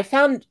 but I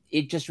found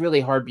it just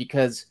really hard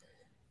because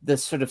the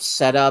sort of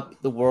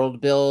setup, the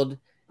world build,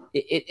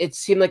 it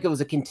seemed like it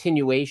was a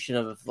continuation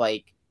of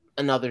like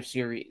another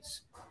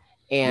series.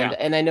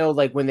 And I know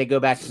like when they go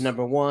back to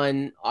number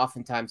 1,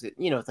 oftentimes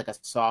it's like a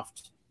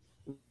soft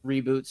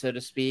reboot, so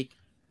to speak.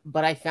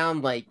 But I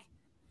found like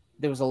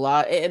there was a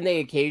lot, and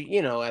they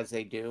occasionally, as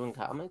they do in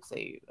comics,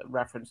 they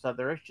referenced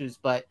other issues,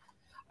 but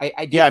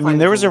I mean,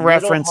 there was a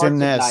reference in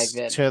this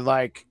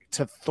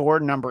to Thor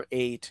number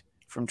 8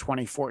 from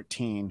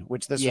 2014,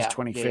 which this was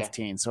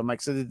 2015. Yeah. So I'm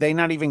like, so did they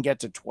not even get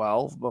to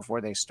 12 before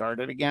they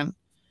started again?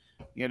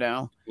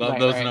 Love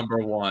those number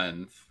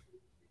 1s.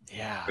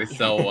 Yeah, they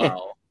sell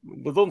well.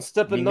 But don't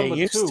step in number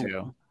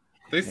 2.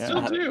 They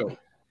still do.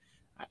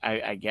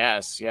 I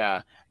guess,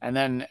 yeah. And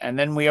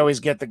then we always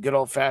get the good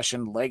old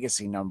fashioned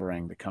legacy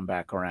numbering to come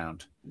back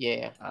around.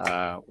 Yeah.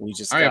 I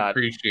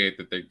appreciate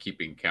that they're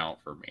keeping count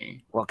for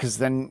me. Well, because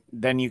then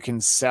you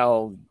can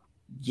sell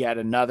yet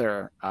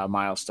another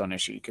milestone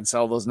issue. You can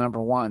sell those number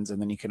ones,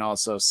 and then you can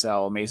also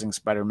sell Amazing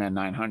Spider-Man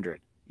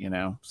 900. You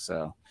know,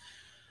 so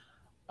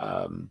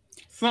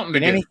something to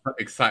get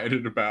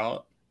excited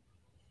about.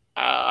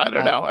 I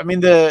don't know. I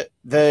mean,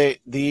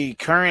 the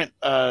current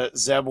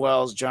Zeb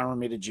Wells, John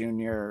Romita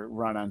Jr.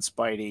 run on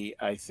Spidey,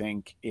 I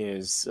think,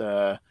 is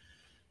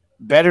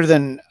better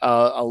than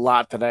a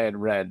lot that I had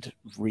read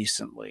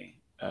recently.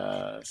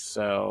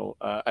 So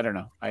I don't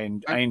know.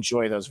 I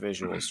enjoy those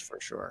visuals for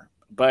sure.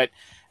 But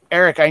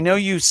Eric, I know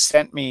you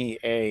sent me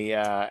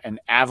an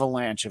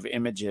avalanche of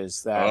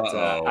images that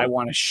I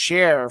want to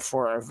share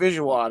for our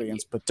visual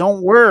audience. But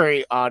don't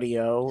worry,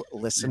 audio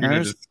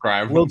listeners,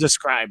 we'll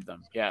describe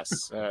them.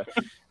 Yes,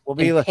 we'll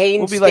be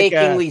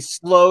painstakingly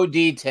slow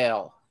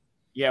detail.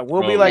 Yeah,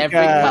 we'll be like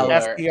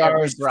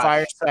FDR's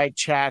fireside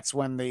chats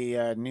when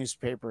the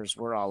newspapers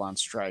were all on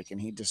strike,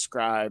 and he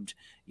described.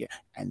 Yeah,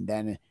 and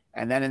then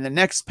in the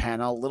next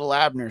panel, little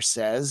Abner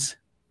says.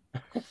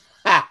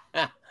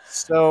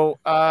 So,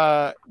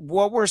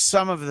 what were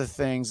some of the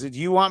things? Do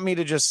you want me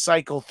to just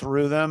cycle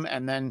through them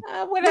and then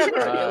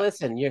whatever?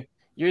 Listen,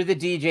 you're the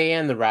DJ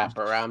and the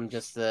rapper. I'm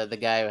just the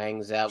guy who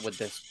hangs out with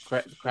this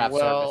craft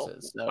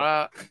services.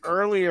 So.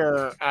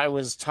 Earlier I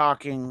was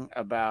talking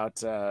about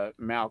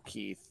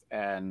Malkeith,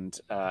 and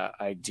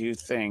I do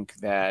think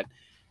that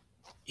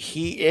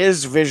he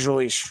is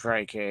visually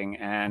striking,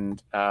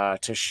 and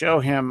to show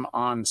him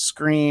on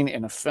screen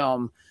in a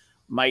film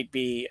might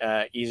be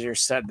easier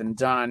said than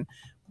done.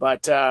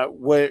 But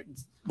what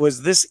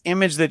was this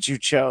image that you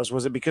chose?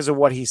 Was it because of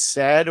what he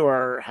said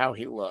or how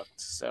he looked?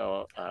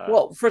 So,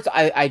 well, first,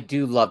 I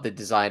do love the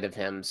design of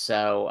him.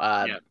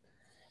 So,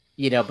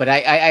 you know, but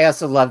I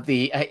also love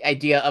the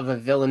idea of a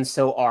villain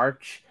so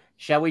arch.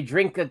 Shall we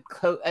drink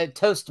a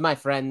toast, my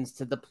friends,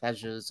 to the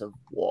pleasures of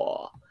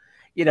war?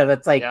 You know,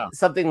 that's like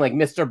something like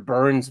Mr.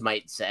 Burns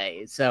might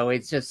say. So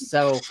it's just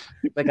so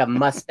like a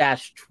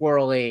mustache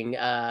twirling,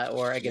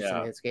 or I guess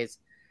in his case,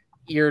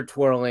 ear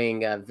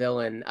twirling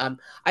villain.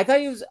 I thought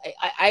he was.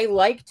 I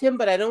liked him,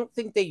 but I don't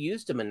think they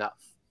used him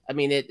enough. I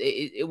mean,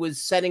 it was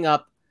setting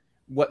up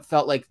what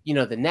felt like, you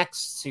know, the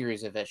next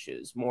series of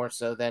issues more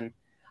so than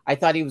I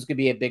thought he was going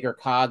to be a bigger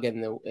cog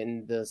in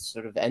the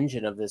sort of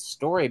engine of this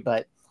story.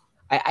 But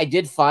I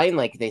did find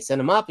like they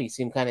sent him up. He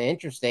seemed kind of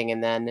interesting,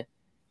 and then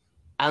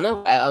I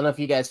don't know if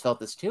you guys felt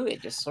this too.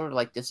 It just sort of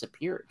like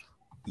disappeared.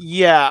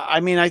 Yeah, I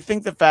mean, I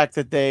think the fact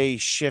that they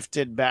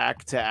shifted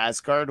back to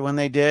Asgard when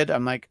they did,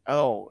 I'm like,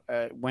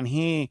 when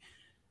he,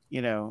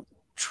 you know,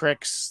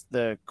 tricks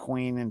the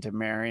queen into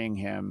marrying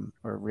him,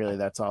 or really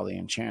that's all the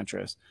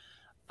Enchantress.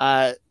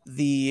 I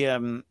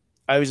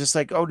was just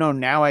like, oh no,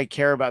 now I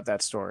care about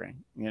that story,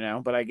 you know.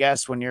 But I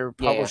guess when you're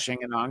publishing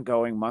an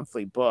ongoing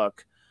monthly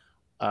book,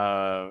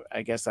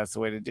 I guess that's the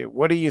way to do it.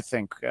 What do you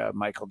think,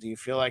 Michael? Do you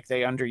feel like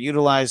they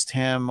underutilized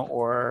him,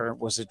 or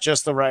was it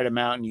just the right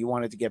amount and you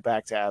wanted to get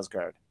back to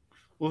Asgard?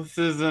 Well, this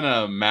isn't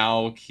a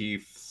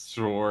Malkeith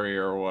story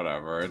or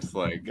whatever. It's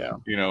like,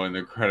 you know, in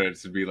the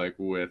credits to be like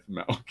with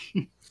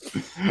Malkeith.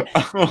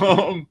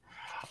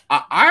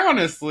 I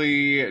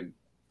honestly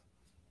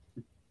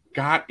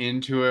got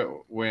into it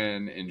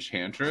when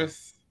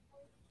Enchantress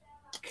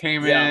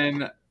came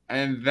in,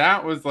 and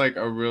that was like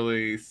a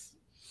really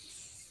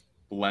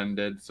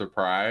splendid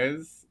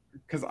surprise,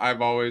 because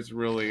I've always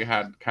really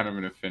had kind of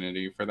an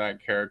affinity for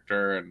that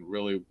character and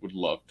really would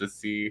love to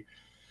see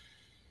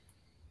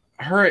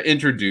her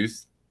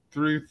introduced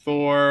through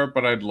Thor,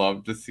 but I'd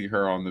love to see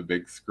her on the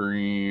big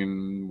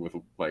screen with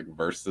like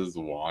versus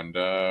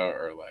Wanda,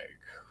 or like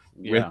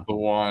with the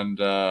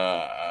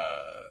Wanda.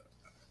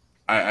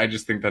 I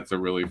just think that's a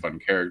really fun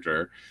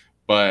character.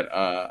 But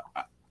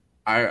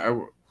I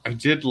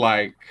did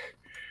like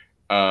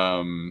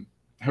how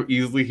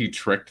easily he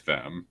tricked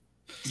them.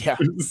 Yeah,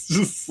 it's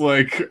just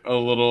like a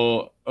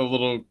little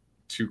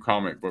too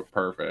comic book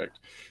perfect.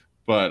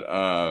 But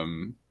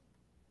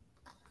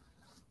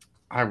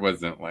I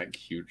wasn't like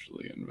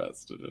hugely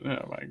invested in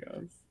him, I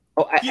guess.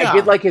 Oh, I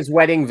did like his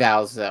wedding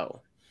vows,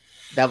 though.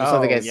 That was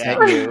something I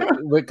sent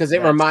you, because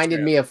it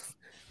reminded me of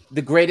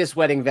the greatest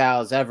wedding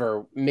vows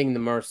ever, Ming the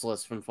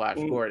Merciless from Flash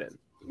Gordon.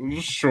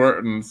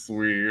 Short and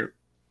sweet.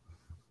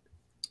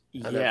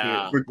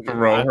 Yeah,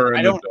 throw her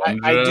in the dungeon.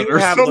 I do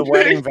have the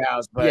wedding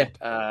vows, but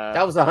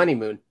that was a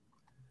honeymoon.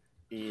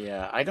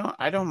 Yeah, I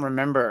don't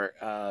remember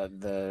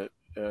the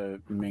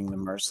Ming the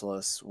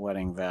Merciless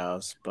wedding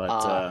vows,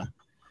 but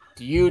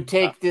do you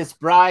take this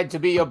bride to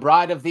be your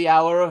bride of the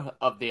hour?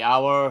 Of the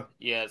hour,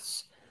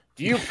 yes.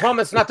 Do you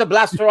promise not to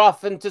blast her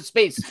off into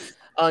space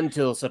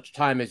until such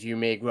time as you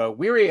may grow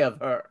weary of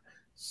her?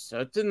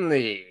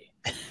 Certainly.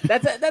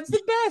 That's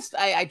the best.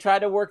 I try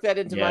to work that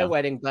into my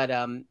wedding, but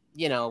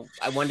you know,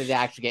 I wanted to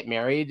actually get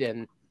married,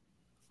 and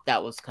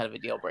that was kind of a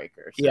deal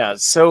breaker. So. Yeah.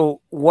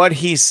 So what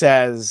he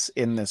says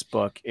in this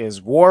book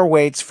is, war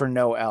waits for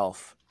no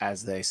elf,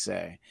 as they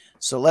say.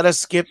 So let us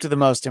skip to the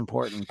most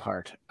important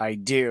part. I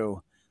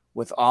do,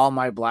 with all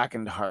my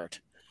blackened heart.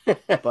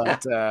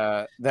 But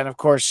then, of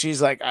course,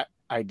 she's like,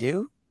 I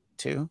do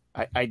too.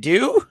 I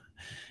do,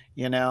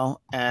 you know,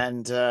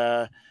 and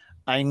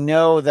I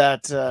know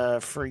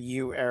that for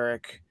you,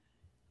 Eric,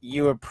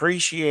 you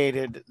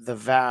appreciated the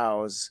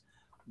vows,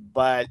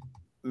 but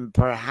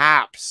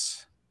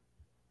perhaps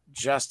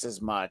just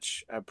as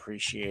much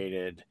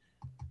appreciated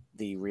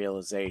the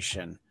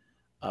realization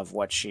of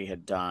what she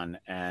had done.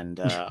 And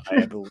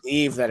I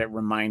believe that it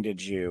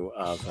reminded you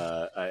of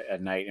a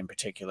night in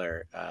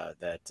particular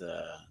that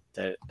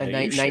A you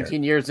night shared.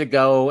 19 years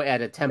ago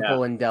at a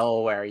temple in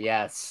Delaware.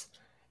 Yes.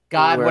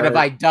 God, what have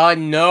I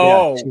done?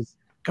 No. Yeah, she's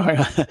going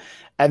on.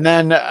 And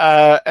then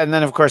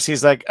of course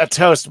he's like, a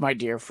toast, my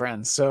dear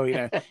friends. So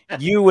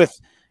you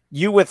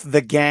with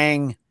the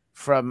gang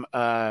from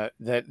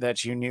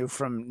that you knew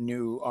from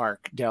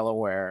Newark,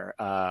 Delaware,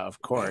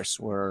 of course,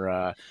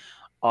 were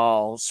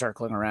all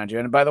circling around you.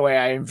 And by the way,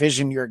 I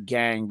envision your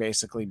gang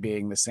basically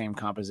being the same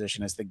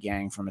composition as the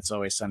gang from It's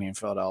Always Sunny in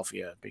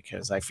Philadelphia,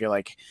 because I feel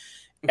like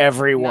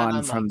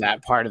everyone from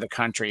that part of the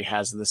country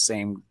has the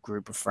same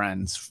group of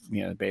friends,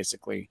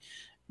 basically.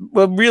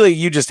 Well, really,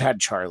 you just had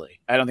Charlie.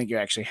 I don't think you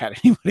actually had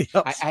anybody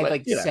else. I had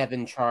like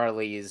 7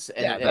 Charlies,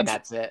 and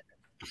that's it.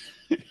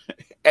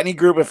 Any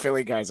group of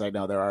Philly guys I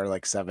know, there are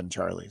like 7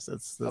 Charlies.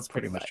 That's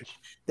pretty much it.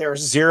 There are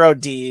 0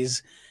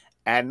 Ds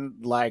and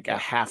like a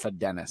half a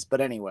Dennis.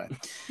 But anyway,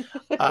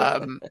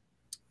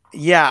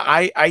 yeah,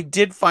 I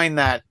did find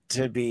that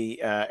to be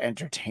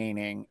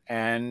entertaining.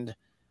 And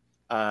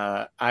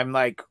I'm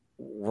like,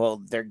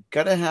 well, they're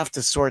going to have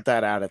to sort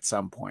that out at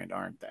some point,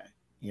 aren't they?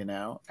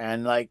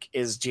 And like,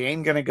 is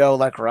Jane going to go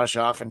like rush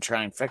off and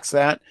try and fix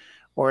that?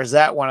 Or is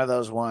that one of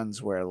those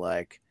ones where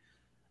like,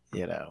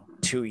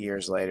 2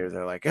 years later,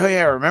 they're like, oh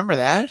yeah, remember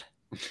that?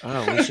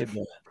 Oh, we should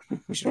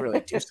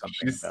really do something.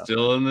 She's about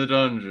still in the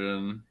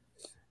dungeon.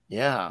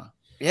 Yeah.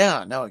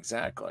 No,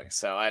 exactly.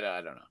 So I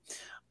don't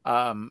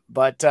know.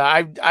 But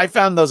I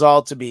found those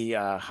all to be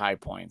high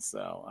points,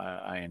 though.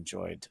 I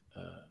enjoyed,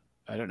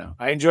 I don't know.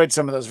 I enjoyed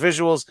some of those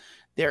visuals.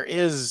 There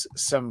is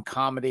some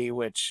comedy,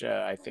 which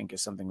I think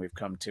is something we've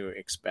come to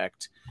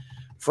expect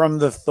from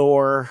the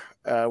Thor,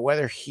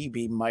 whether he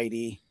be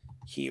mighty,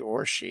 he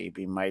or she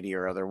be mighty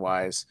or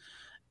otherwise.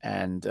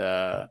 And,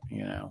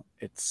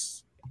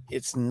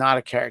 it's not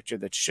a character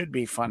that should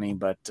be funny,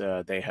 but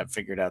they have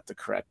figured out the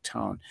correct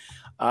tone.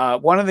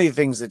 One of the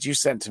things that you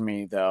sent to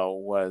me, though,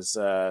 was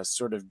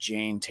sort of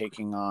Jane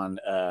taking on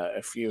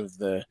a few of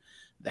the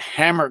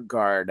Hammer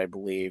Guard, I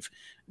believe.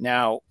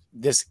 Now,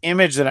 this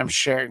image that I'm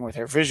sharing with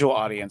our visual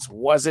audience,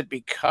 was it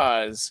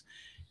because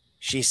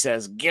she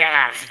says,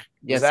 "Gah"?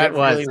 Yes, that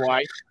was really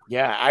why?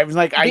 Yeah, I was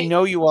like, I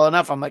know you well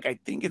enough. I'm like, I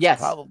think it's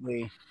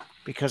probably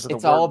because of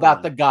it's all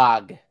about the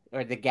gog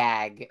or the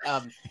gag.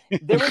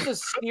 There was a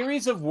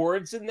series of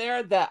words in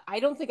there that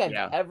I don't think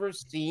I've ever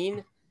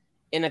seen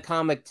in a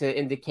comic to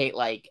indicate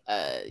like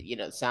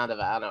sound of,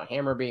 I don't know,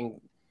 hammer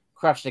being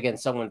crushed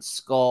against someone's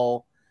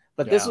skull.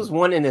 But this was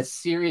one in a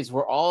series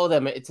where all of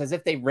them, it's as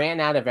if they ran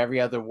out of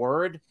every other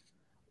word,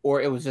 or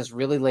it was just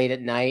really late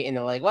at night and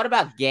they're like, what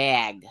about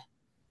gag?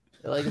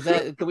 They're like,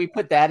 could we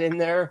put that in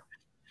there?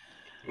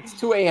 It's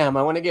 2 a.m.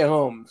 I want to get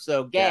home.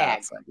 So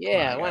gag.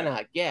 Why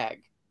not?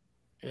 Gag.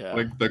 Yeah.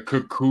 Like the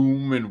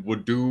cocoon and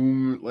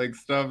wadoom like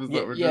stuff is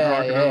that what you're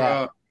talking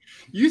about?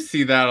 You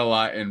see that a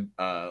lot in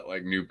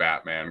like new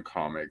Batman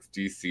comics.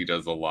 DC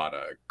does a lot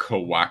of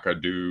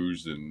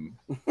kawakadoos and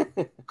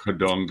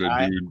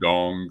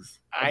kadungadoo-dongs.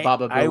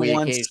 I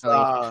once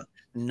saw,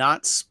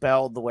 not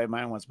spelled the way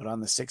mine was, but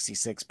on the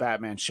 66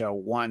 Batman show,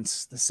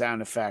 once the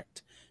sound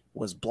effect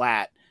was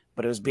Blatt,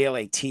 but it was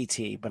Blatt.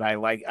 But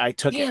I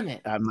took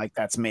it. I'm like,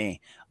 that's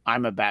me.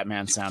 I'm a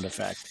Batman sound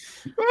effect.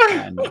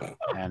 and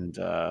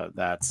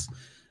that's,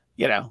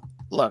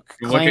 look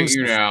at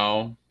you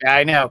now.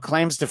 I know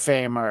claims to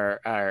fame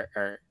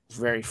are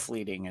very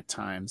fleeting at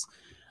times.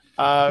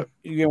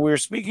 We were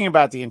speaking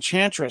about the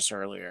Enchantress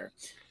earlier,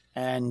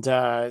 and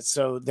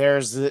so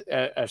there's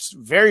a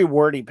very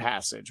wordy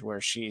passage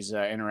where she's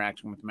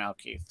interacting with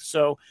Malkeith.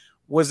 So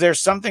was there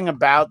something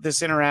about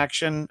this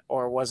interaction,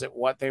 or was it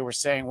what they were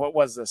saying? What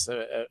was this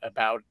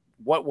about?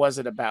 What was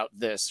it about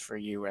this for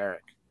you,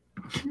 Eric?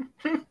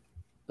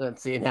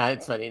 Let's see. Now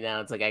it's funny. Now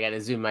it's like I got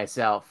to zoom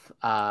myself.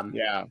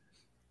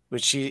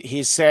 Which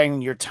he's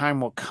saying, your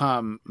time will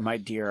come, my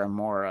dear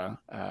Amora.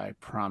 I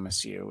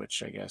promise you.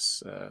 Which I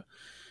guess,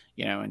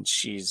 and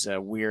she's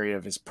weary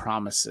of his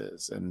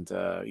promises, and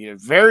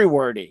very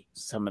wordy.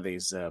 Some of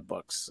these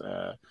books.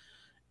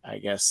 I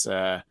guess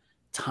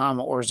Tom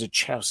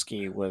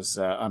Orzechowski was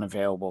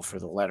unavailable for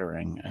the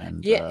lettering,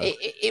 and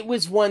it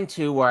was one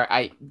too where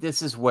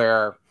this is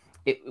where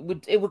it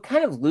would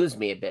kind of lose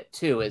me a bit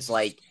too. Is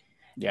like,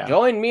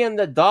 join me in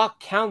the Dark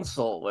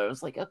Council, where it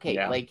was like,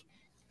 okay, like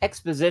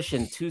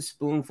exposition 2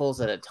 spoonfuls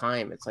at a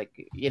time. It's like,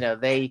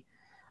 they,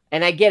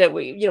 and I get it.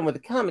 With the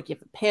comic, you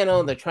have a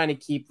panel, they're trying to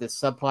keep the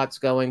subplots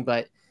going,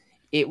 but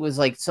it was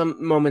like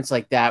some moments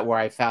like that where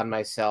I found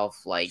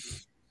myself like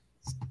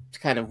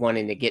kind of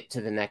wanting to get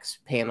to the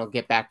next panel,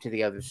 get back to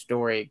the other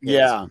story.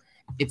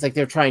 It's like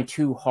they're trying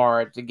too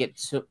hard to get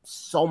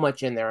so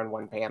much in there in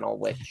one panel,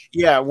 which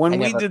when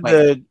we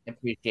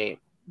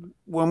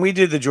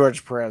did the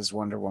George Perez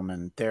Wonder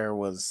Woman, there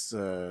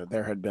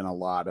had been a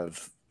lot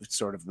of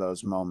sort of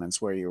those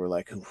moments where you were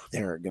like, "Ooh,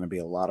 there are going to be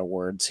a lot of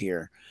words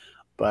here."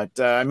 But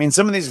I mean,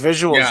 some of these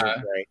visuals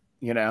are great.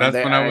 You know, that's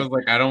when I was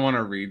like, I don't want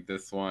to read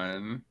this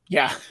one.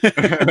 Yeah.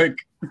 Like,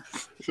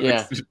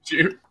 yeah.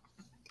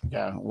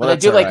 Yeah. Well, but I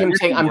do like him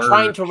saying, "I'm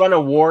trying to run a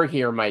war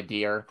here, my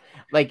dear."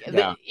 Like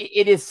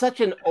it is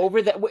such an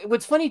over that.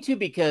 What's funny too,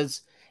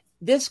 because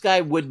this guy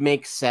would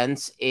make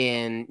sense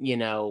in, you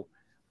know,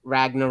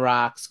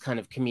 Ragnarok's kind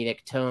of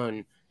comedic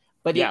tone,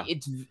 but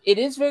it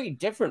is very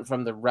different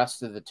from the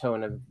rest of the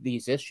tone of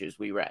these issues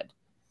we read.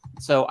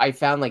 So I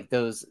found like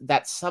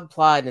that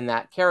subplot and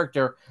that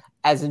character,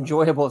 as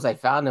enjoyable as I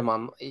found him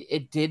on,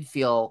 it did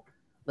feel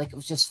like it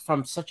was just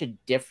from such a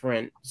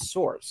different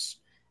source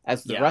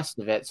as the rest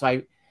of it. So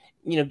I,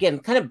 you know, again,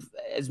 kind of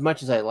as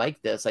much as I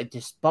like this, I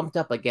just bumped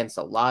up against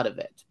a lot of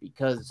it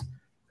because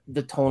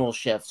the tonal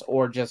shifts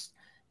or just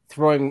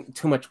throwing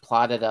too much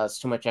plot at us,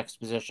 too much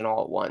exposition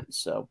all at once.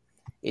 So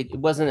it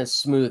wasn't as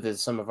smooth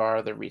as some of our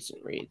other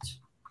recent reads.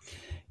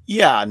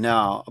 Yeah,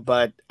 no,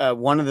 but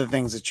one of the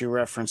things that you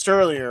referenced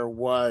earlier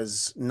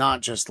was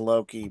not just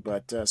Loki,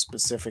 but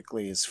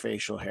specifically his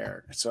facial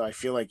hair. So I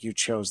feel like you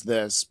chose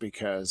this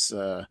because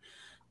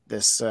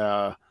this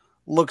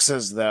looks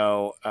as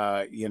though,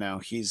 you know,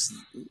 he's,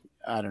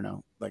 I don't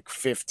know, like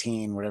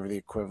 15, whatever the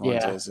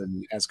equivalent is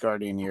in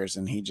Asgardian years,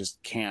 and he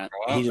just can't.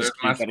 Well, he just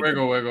can't my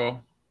squiggle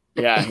wiggle.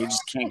 Yeah, he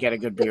just can't get a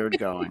good beard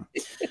going.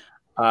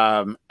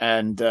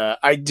 And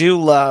I do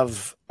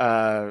love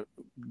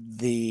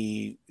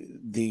the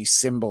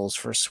symbols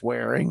for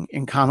swearing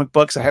in comic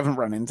books. I haven't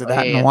run into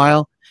that in a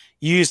while.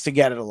 You used to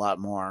get it a lot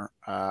more.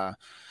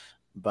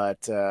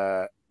 But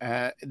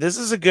this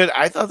is a good,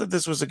 I thought that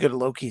this was a good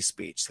Loki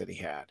speech that he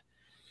had.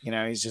 You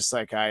know, he's just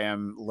like, I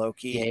am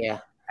Loki.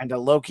 And a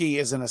Loki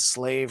isn't a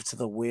slave to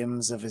the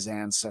whims of his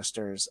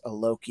ancestors. A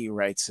Loki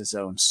writes his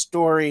own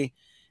story.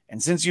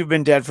 And since you've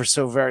been dead for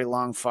so very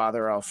long,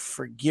 Father, I'll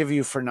forgive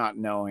you for not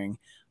knowing.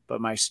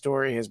 But my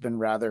story has been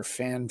rather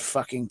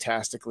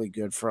fan-fucking-tastically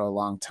good for a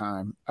long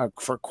time,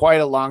 for quite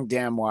a long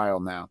damn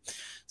while now.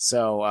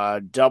 So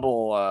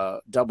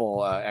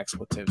double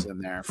expletives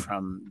in there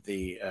from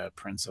the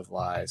Prince of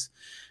Lies,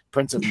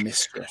 Prince of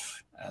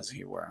Mischief, as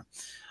he were.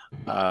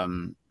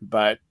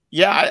 But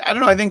yeah, I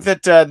don't know. I think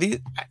that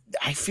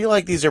I feel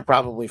like these are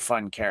probably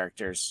fun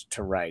characters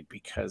to write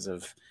because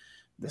of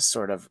this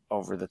sort of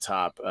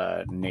over-the-top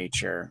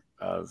nature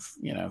of,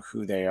 you know,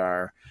 who they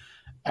are.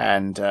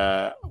 And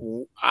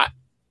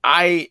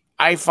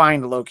I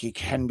find Loki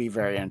can be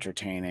very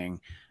entertaining,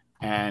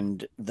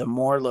 and the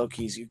more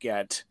Lokis you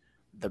get,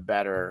 the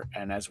better.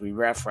 And as we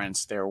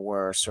referenced, there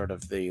were sort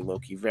of the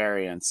Loki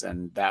variants,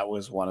 and that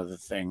was one of the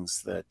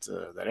things that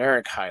that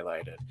Eric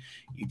highlighted.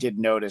 You did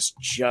notice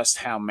just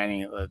how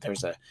many.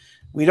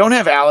 We don't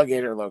have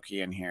alligator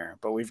Loki in here,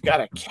 but we've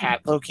got a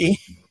cat Loki.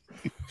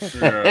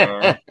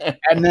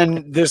 And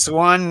then this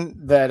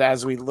one that,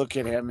 as we look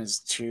at him, is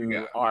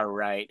to our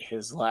right,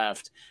 his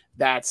left.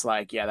 That's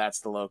like, that's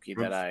the Loki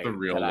that I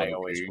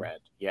always read.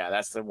 Yeah,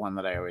 that's the one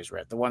that I always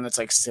read. The one that's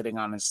like sitting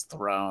on his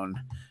throne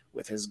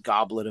with his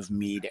goblet of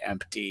mead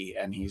empty,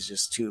 and he's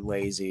just too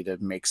lazy to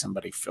make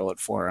somebody fill it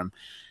for him.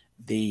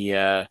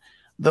 The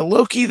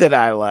Loki that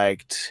I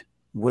liked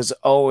was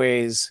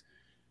always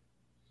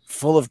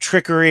full of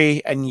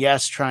trickery and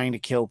trying to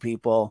kill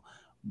people,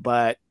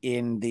 but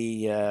in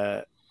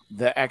the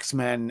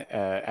X-Men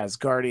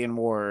Asgardian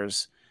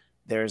Wars,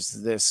 there's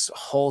this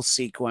whole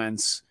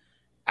sequence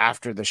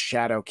after the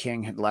Shadow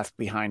King had left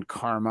behind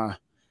Karma,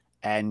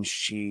 and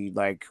she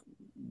like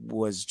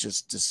was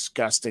just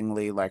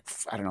disgustingly, like,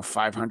 I don't know,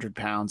 500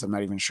 pounds. I'm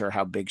not even sure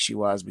how big she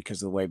was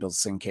because of the way Bill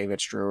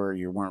Sienkiewicz drew her.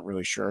 You weren't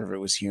really sure if it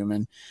was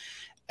human.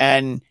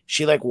 And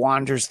she like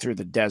wanders through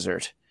the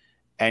desert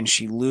and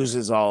she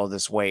loses all of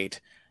this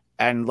weight.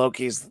 And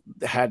Loki's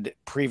had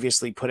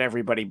previously put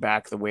everybody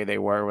back the way they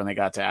were when they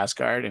got to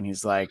Asgard. And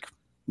he's like,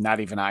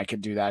 not even I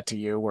could do that to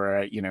you,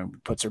 where, you know,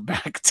 puts her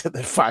back to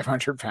the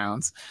 500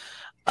 pounds.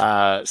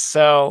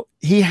 So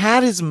he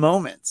had his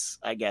moments,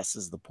 I guess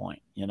is the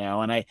point, you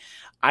know, and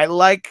I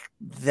like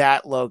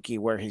that Loki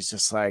where he's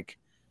just like,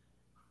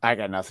 I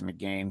got nothing to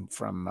gain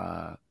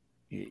from,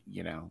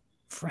 you know,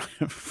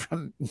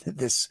 from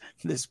this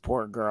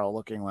poor girl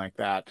looking like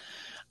that.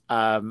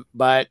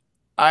 But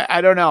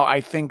I don't know.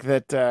 I think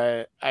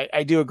that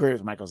I do agree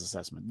with Michael's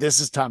assessment. This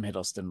is Tom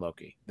Hiddleston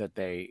Loki that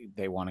they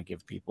want to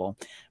give people,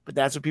 but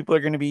that's what people are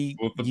going to be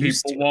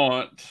used to.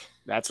 Want.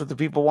 That's what the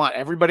people want.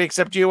 Everybody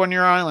except you on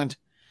your island,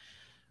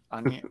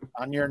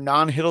 on your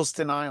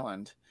non-Hiddleston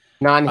island,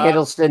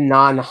 non-Hiddleston,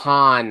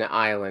 non-Han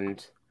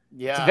island.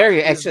 Yeah,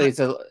 it's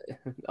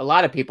a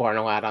lot of people aren't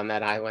allowed on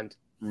that island.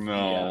 No.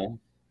 Yeah.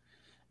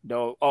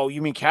 No. Oh,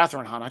 you mean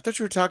Catherine Hahn? I thought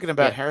you were talking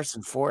about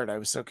Harrison Ford. I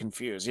was so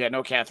confused. Yeah,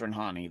 no Catherine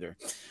Hahn either.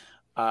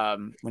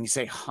 When you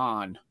say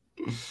Han,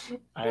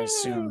 I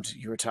assumed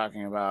you were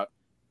talking about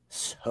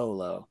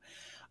Solo.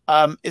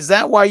 Is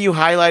that why you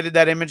highlighted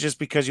that image? Just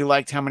because you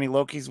liked how many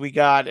Lokis we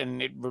got,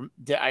 and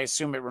I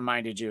assume it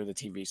reminded you of the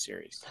TV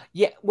series?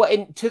 Yeah, well,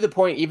 and to the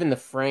point, even the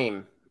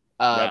frame,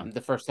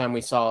 the first time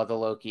we saw the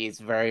Lokis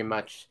very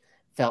much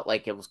felt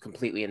like it was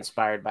completely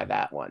inspired by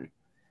that one.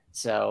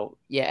 So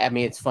yeah, I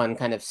mean, it's fun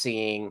kind of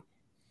seeing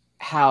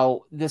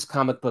how this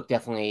comic book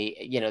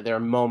definitely, there are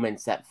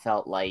moments that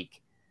felt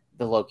like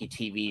the Loki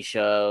TV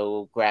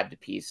show grabbed a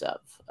piece of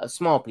a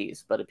small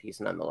piece, but a piece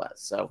nonetheless.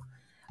 So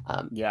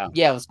yeah,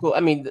 it was cool. I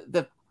mean,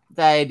 the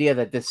idea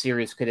that this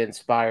series could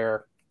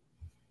inspire,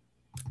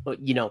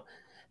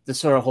 the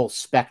sort of whole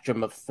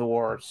spectrum of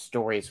Thor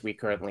stories we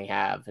currently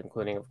have,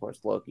 including, of course,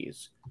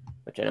 Loki's,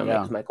 which I know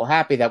makes Michael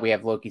happy that we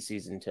have Loki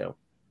season 2.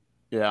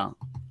 Yeah.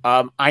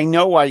 I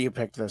know why you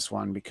picked this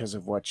one because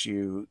of what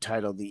you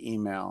titled the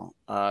email.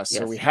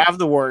 So we have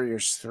the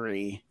Warriors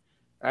 3.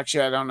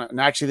 Actually, I don't know.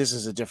 And actually, this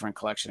is a different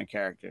collection of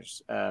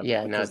characters. No,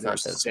 it's not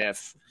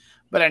Sif.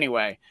 But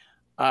anyway,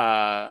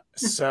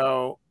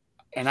 so,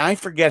 and I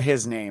forget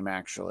his name,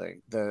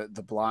 actually,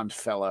 the blonde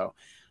fellow.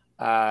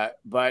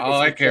 But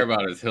all I care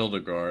about is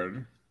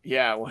Hildegard.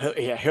 Yeah, well,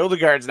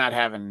 Hildegard's not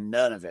having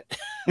none of it.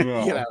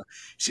 No.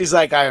 She's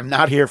like, I am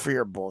not here for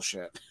your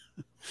bullshit.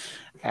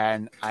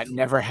 And I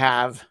never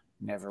have,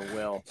 never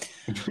will.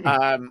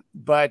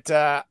 But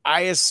I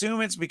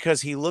assume it's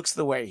because he looks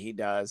the way he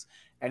does.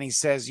 And he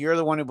says, you're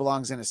the one who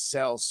belongs in a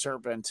cell,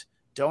 serpent.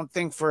 Don't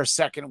think for a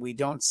second we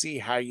don't see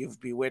how you've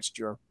bewitched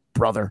your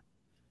brother.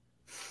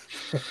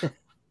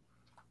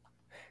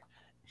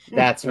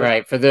 That's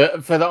right. For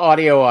the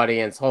audio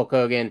audience, Hulk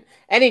Hogan,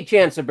 any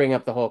chance to bring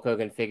up the Hulk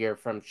Hogan figure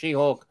from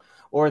She-Hulk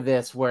or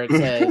this where it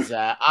says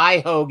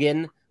I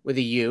Hogan with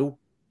a U.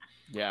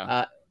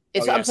 Yeah.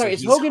 I'm sorry,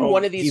 is Hogan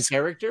one of these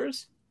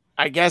characters?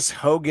 I guess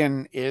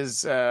Hogan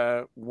is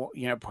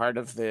part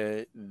of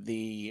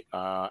the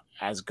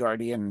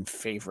Asgardian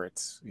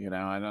favorites.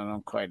 I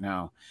don't quite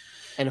know.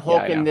 And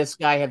Hulk and this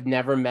guy have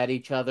never met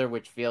each other,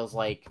 which feels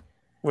like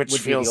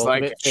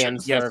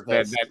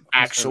that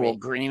actual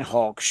Green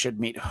Hulk should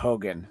meet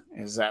Hogan.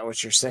 Is that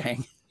what you're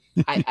saying?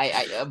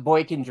 A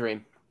boy can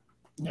dream.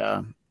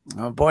 Yeah,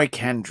 a boy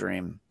can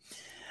dream.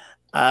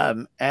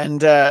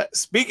 And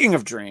speaking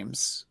of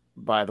dreams,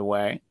 by the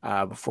way,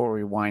 before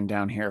we wind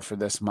down here for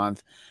this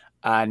month,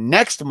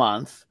 next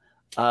month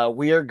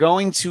we are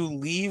going to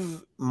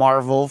leave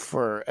Marvel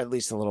for at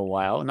least a little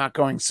while. Not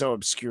going so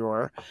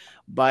obscure,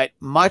 but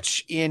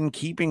much in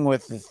keeping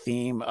with the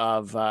theme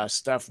of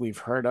stuff we've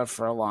heard of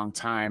for a long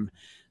time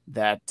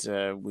that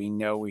we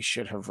know we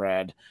should have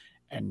read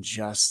and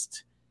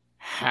just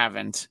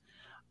haven't.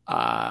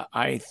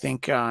 I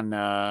think on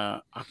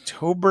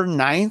October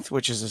 9th,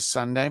 which is a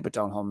Sunday, but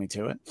don't hold me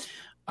to it,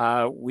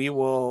 we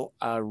will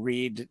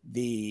read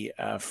the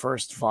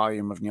first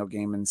volume of Neil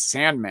Gaiman's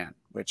Sandman,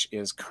 which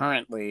is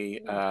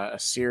currently a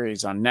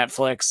series on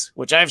Netflix,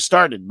 which I've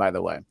started, by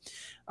the way.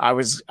 I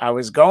was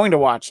going to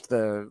watch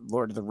the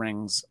Lord of the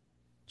Rings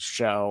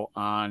show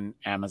on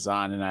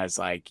Amazon, and I was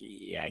like,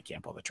 yeah, I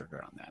can't pull the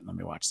trigger on that. Let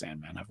me watch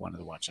Sandman. I've wanted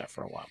to watch that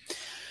for a while.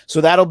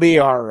 So that'll be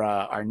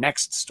our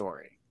next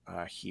story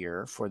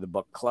here for the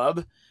book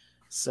club.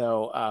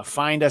 So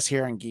find us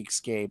here on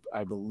Geekscape,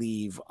 I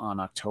believe, on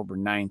October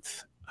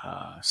 9th,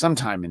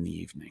 sometime in the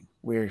evening.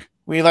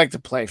 We like to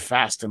play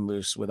fast and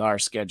loose with our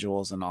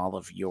schedules and all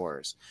of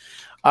yours.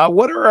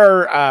 What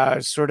are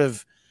our sort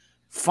of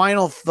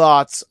final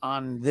thoughts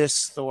on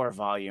this Thor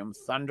volume,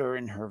 Thunder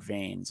in Her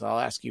Veins? I'll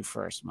ask you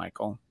first,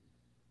 Michael.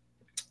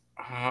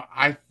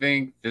 I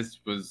think this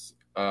was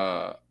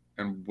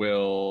and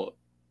will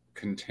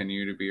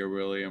continue to be a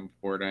really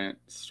important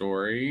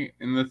story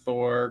in the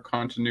Thor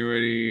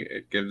continuity.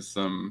 It gives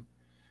some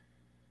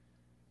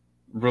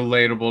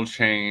relatable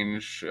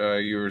change.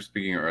 You were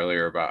speaking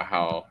earlier about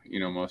how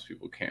most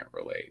people can't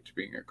relate to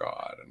being a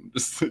god and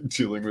just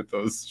dealing with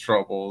those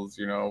troubles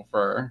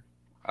for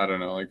I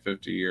don't know, like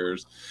 50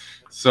 years.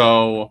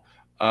 So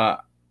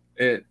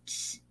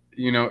it's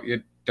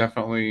it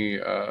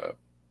definitely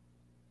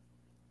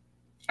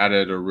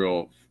added a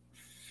real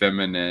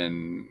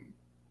feminine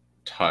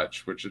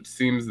touch, which it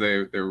seems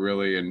they're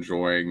really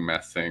enjoying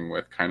messing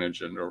with kind of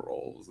gender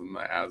roles and the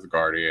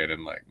Asgardian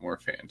and like more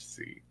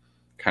fantasy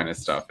kind of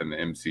stuff in the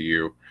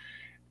MCU.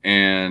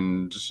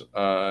 And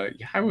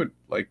I would,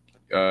 like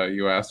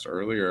you asked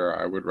earlier,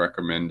 I would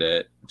recommend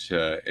it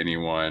to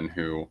anyone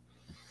who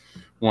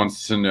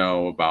wants to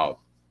know about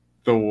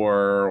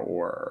Thor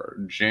or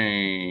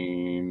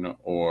Jane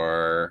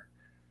or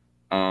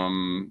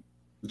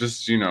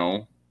just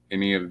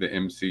any of the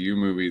MCU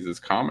movies as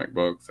comic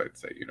books. I'd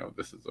say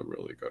this is a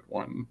really good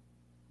one.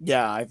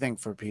 Yeah, I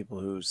think for people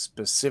who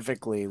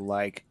specifically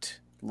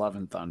liked Love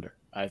and Thunder,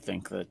 I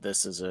think that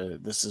this is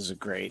a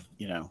great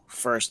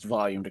first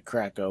volume to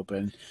crack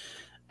open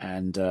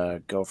and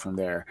go from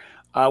there.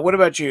 What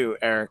about you,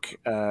 Eric?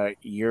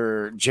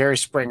 Your Jerry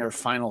Springer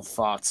final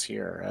thoughts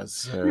here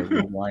as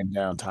we wind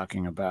down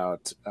talking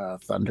about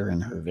Thunder in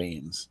Her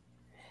Veins.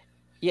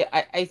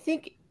 Yeah, I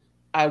think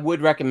I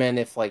would recommend,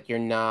 if you're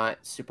not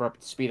super up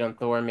to speed on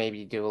Thor,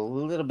 maybe do a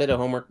little bit of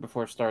homework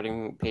before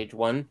starting page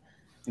 1.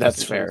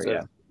 That's fair.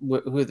 Yeah.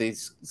 Who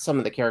some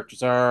of the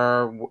characters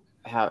are,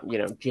 how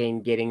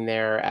Jane getting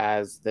there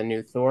as the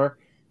new Thor.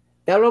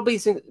 That all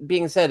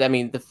being said, I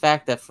mean, the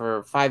fact that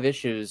for 5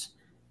 issues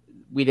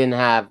we didn't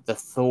have the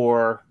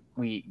Thor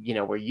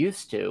we're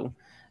used to,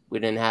 we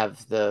didn't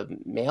have the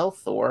male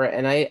Thor,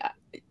 and I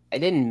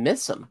didn't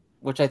miss him,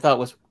 which I thought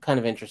was kind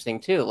of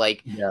interesting too.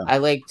 Like, Yeah. I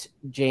liked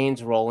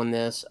Jane's role in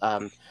this.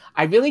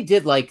 I really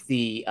did like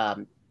the,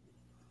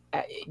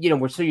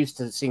 we're so used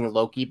to seeing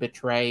Loki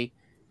betray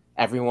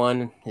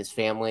everyone, his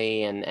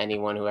family, and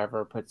anyone who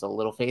ever puts a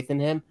little faith in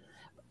him.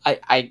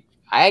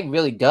 I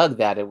really dug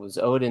that it was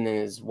Odin and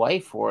his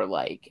wife were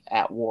like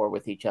at war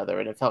with each other,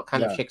 and it felt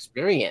kind of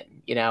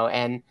Shakespearean,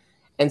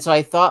 and so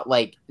I thought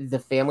like the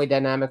family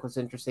dynamic was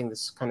interesting,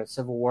 this kind of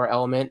Civil War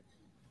element,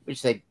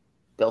 which they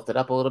built it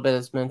up a little bit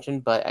as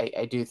mentioned, but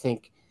I do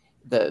think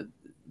the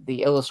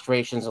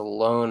illustrations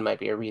alone might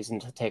be a reason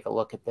to take a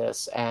look at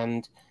this,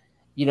 and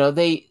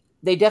they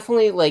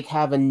definitely like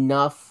have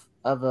enough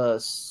of a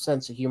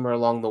sense of humor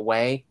along the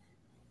way,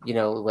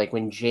 like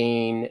when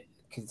Jane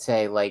could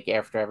say, like,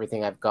 after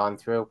everything I've gone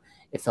through,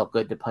 it felt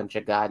good to punch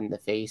a god in the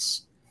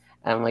face.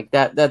 And I'm like,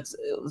 it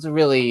was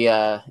really,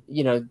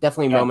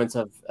 definitely moments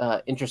of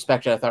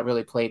introspection I thought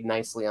really played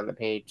nicely on the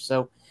page.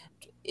 So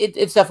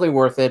it's definitely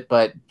worth it,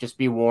 but just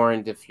be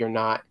warned if you're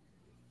not,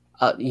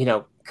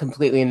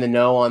 completely in the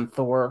know on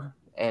Thor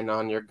and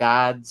on your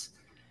gods,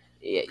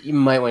 you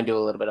might want to do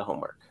a little bit of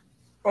homework.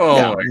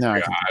 Oh my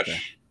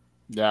gosh.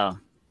 Yeah,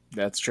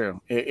 that's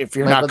true. If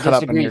you're Michael not cut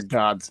up in disagrees.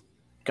 your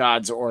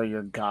gods or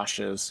your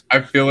goshes. I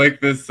feel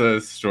like this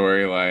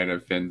storyline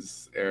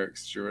offends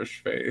Eric's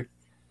Jewish faith.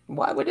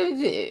 Why would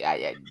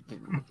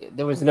it?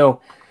 There was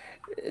no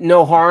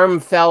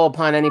harm fell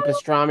upon any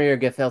pastrami or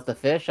gefilte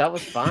fish. I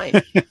was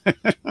fine.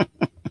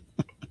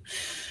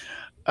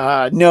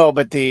 No,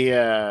 but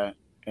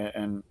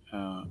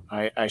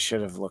I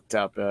should have looked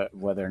up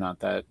whether or not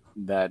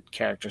that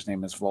character's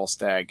name is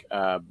Volstagg.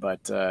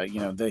 But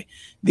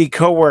the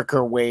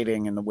coworker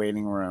waiting in the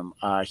waiting room,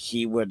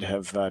 he would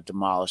have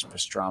demolished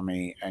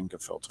pastrami and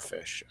gefilte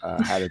fish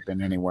had it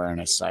been anywhere in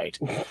his sight.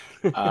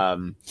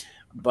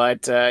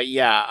 But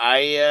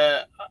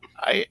I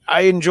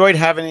enjoyed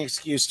having an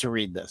excuse to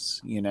read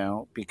this,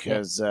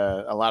 because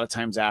a lot of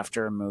times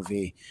after a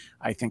movie,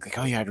 I think like,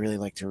 oh yeah, I'd really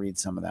like to read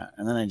some of that,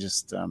 and then I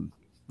just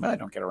I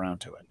don't get around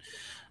to it.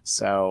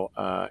 So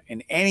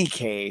in any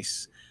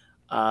case,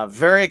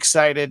 very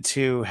excited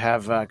to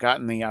have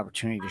gotten the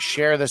opportunity to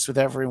share this with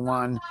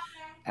everyone.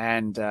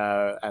 And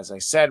as I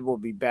said, we'll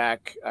be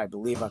back, I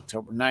believe,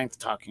 October 9th,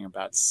 talking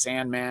about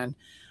Sandman.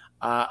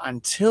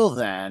 Until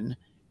then,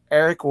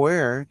 Eric,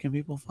 where can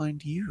people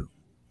find you?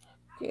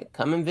 Yeah,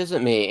 come and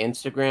visit me,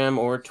 Instagram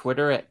or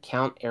Twitter at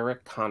Count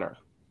Eric Connor.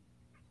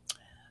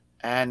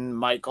 And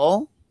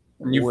Michael,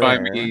 you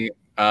find me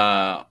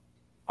on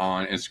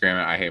Instagram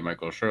at I Hate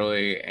Michael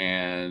Shirley,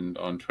 and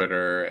on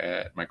Twitter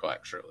at Michael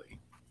X Shirley.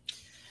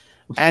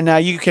 And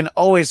you can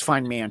always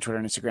find me on Twitter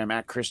and Instagram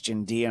at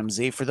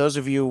ChristianDMZ. For those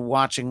of you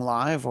watching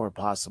live or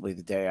possibly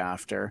the day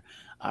after,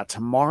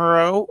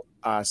 tomorrow,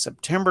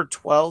 September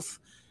 12th,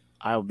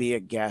 I'll be a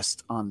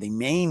guest on the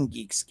main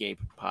Geekscape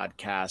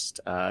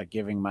podcast,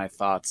 giving my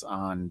thoughts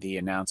on the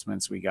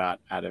announcements we got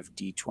out of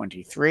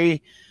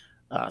D23,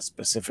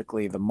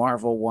 specifically the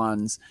Marvel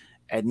ones.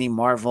 Any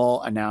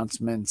Marvel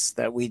announcements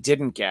that we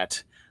didn't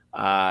get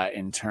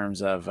in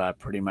terms of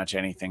pretty much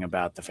anything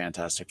about the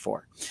Fantastic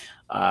Four.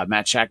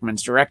 Matt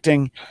Shackman's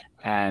directing,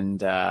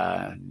 and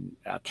a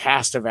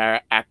cast of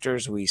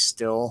actors we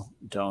still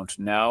don't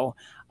know.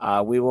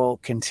 We will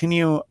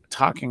continue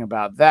talking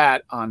about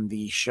that on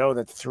the show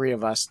that the three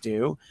of us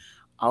do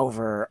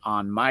over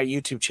on my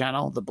YouTube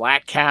channel, the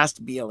Blattcast,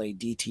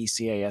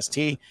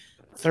 BLADTCAST,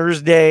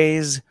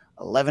 Thursdays,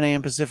 11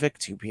 a.m. Pacific,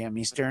 2 p.m.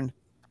 Eastern,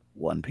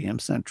 1 p.m.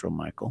 Central,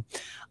 Michael.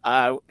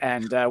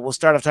 And we'll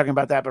start off talking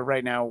about that. But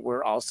right now,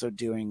 we're also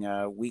doing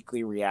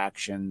weekly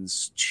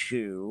reactions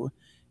to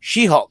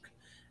She-Hulk.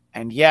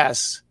 And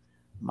yes,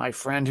 my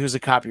friend who's a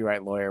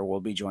copyright lawyer will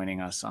be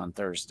joining us on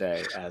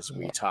Thursday as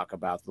we talk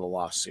about the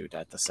lawsuit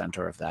at the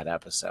center of that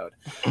episode.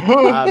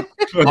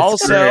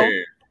 Also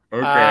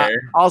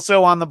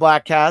on the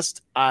Blattcast,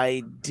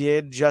 I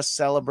did just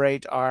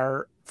celebrate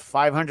our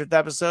 500th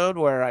episode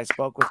where I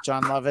spoke with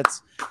John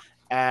Lovitz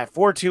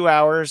for 2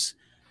 hours.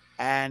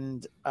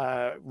 And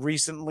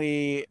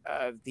recently,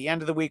 at the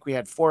end of the week, we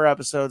had 4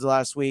 episodes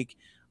last week.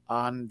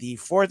 On the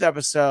 4th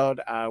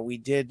episode, we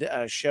did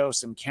show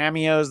some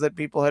cameos that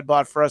people had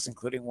bought for us,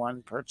 including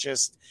one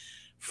purchased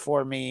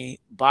for me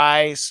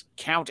by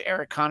Count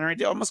Eric Connor.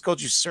 I almost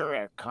called you Sir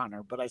Eric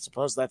Connor, but I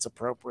suppose that's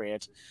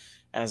appropriate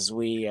as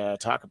we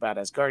talk about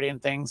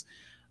Asgardian things.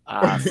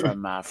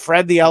 From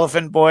Fred the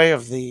Elephant Boy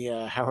of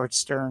the Howard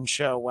Stern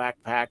show, Whack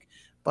Pack,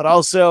 but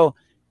also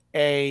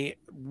a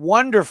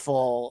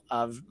wonderful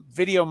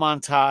video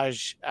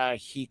montage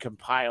he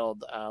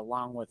compiled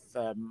along with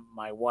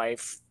my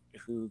wife,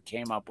 who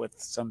came up with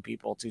some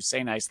people to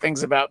say nice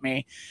things about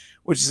me,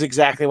 which is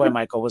exactly why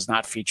Michael was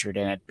not featured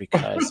in it,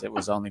 because it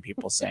was only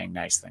people saying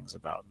nice things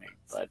about me.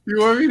 But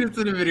you want me to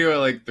send a video at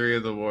like 3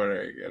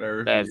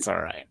 a.m. That's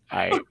all right.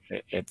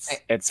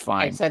 It's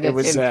fine. I sent it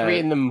was 3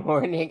 a.m.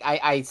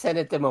 I sent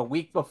it to them a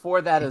week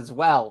before that as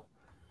well.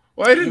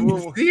 Well, I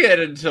didn't see it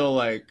until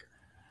like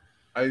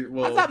that's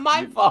not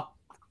my fault.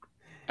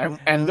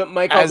 And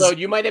Michael, though,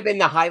 you might have been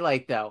the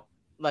highlight, though.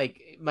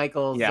 like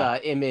Michael's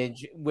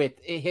image with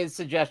his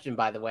suggestion,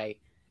 by the way,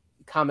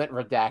 comment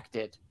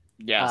redacted.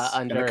 Yes,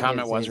 under and the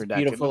comment was his redacted.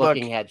 beautiful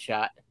looking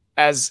headshot.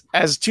 As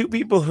two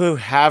people who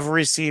have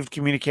received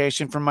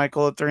communication from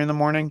Michael at 3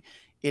 a.m,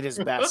 it is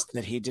best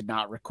that he did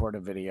not record a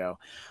video.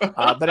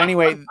 But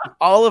anyway,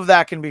 all of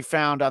that can be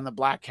found on the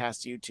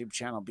Blackcast YouTube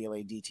channel,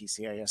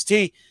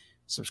 BLADTCIST.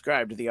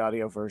 Subscribe to the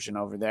audio version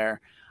over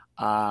there.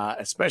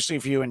 Especially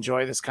if you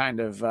enjoy this kind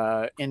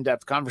of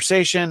in-depth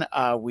conversation.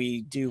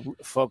 We do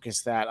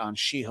focus that on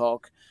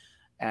She-Hulk,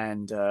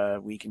 and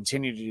we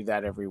continue to do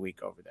that every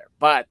week over there.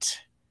 But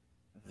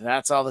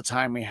that's all the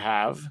time we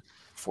have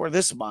for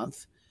this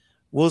month.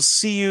 We'll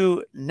see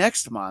you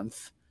next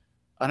month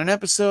on an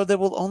episode that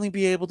will only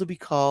be able to be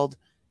called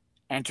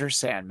Enter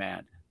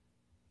Sandman.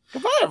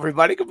 Goodbye,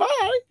 everybody.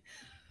 Goodbye.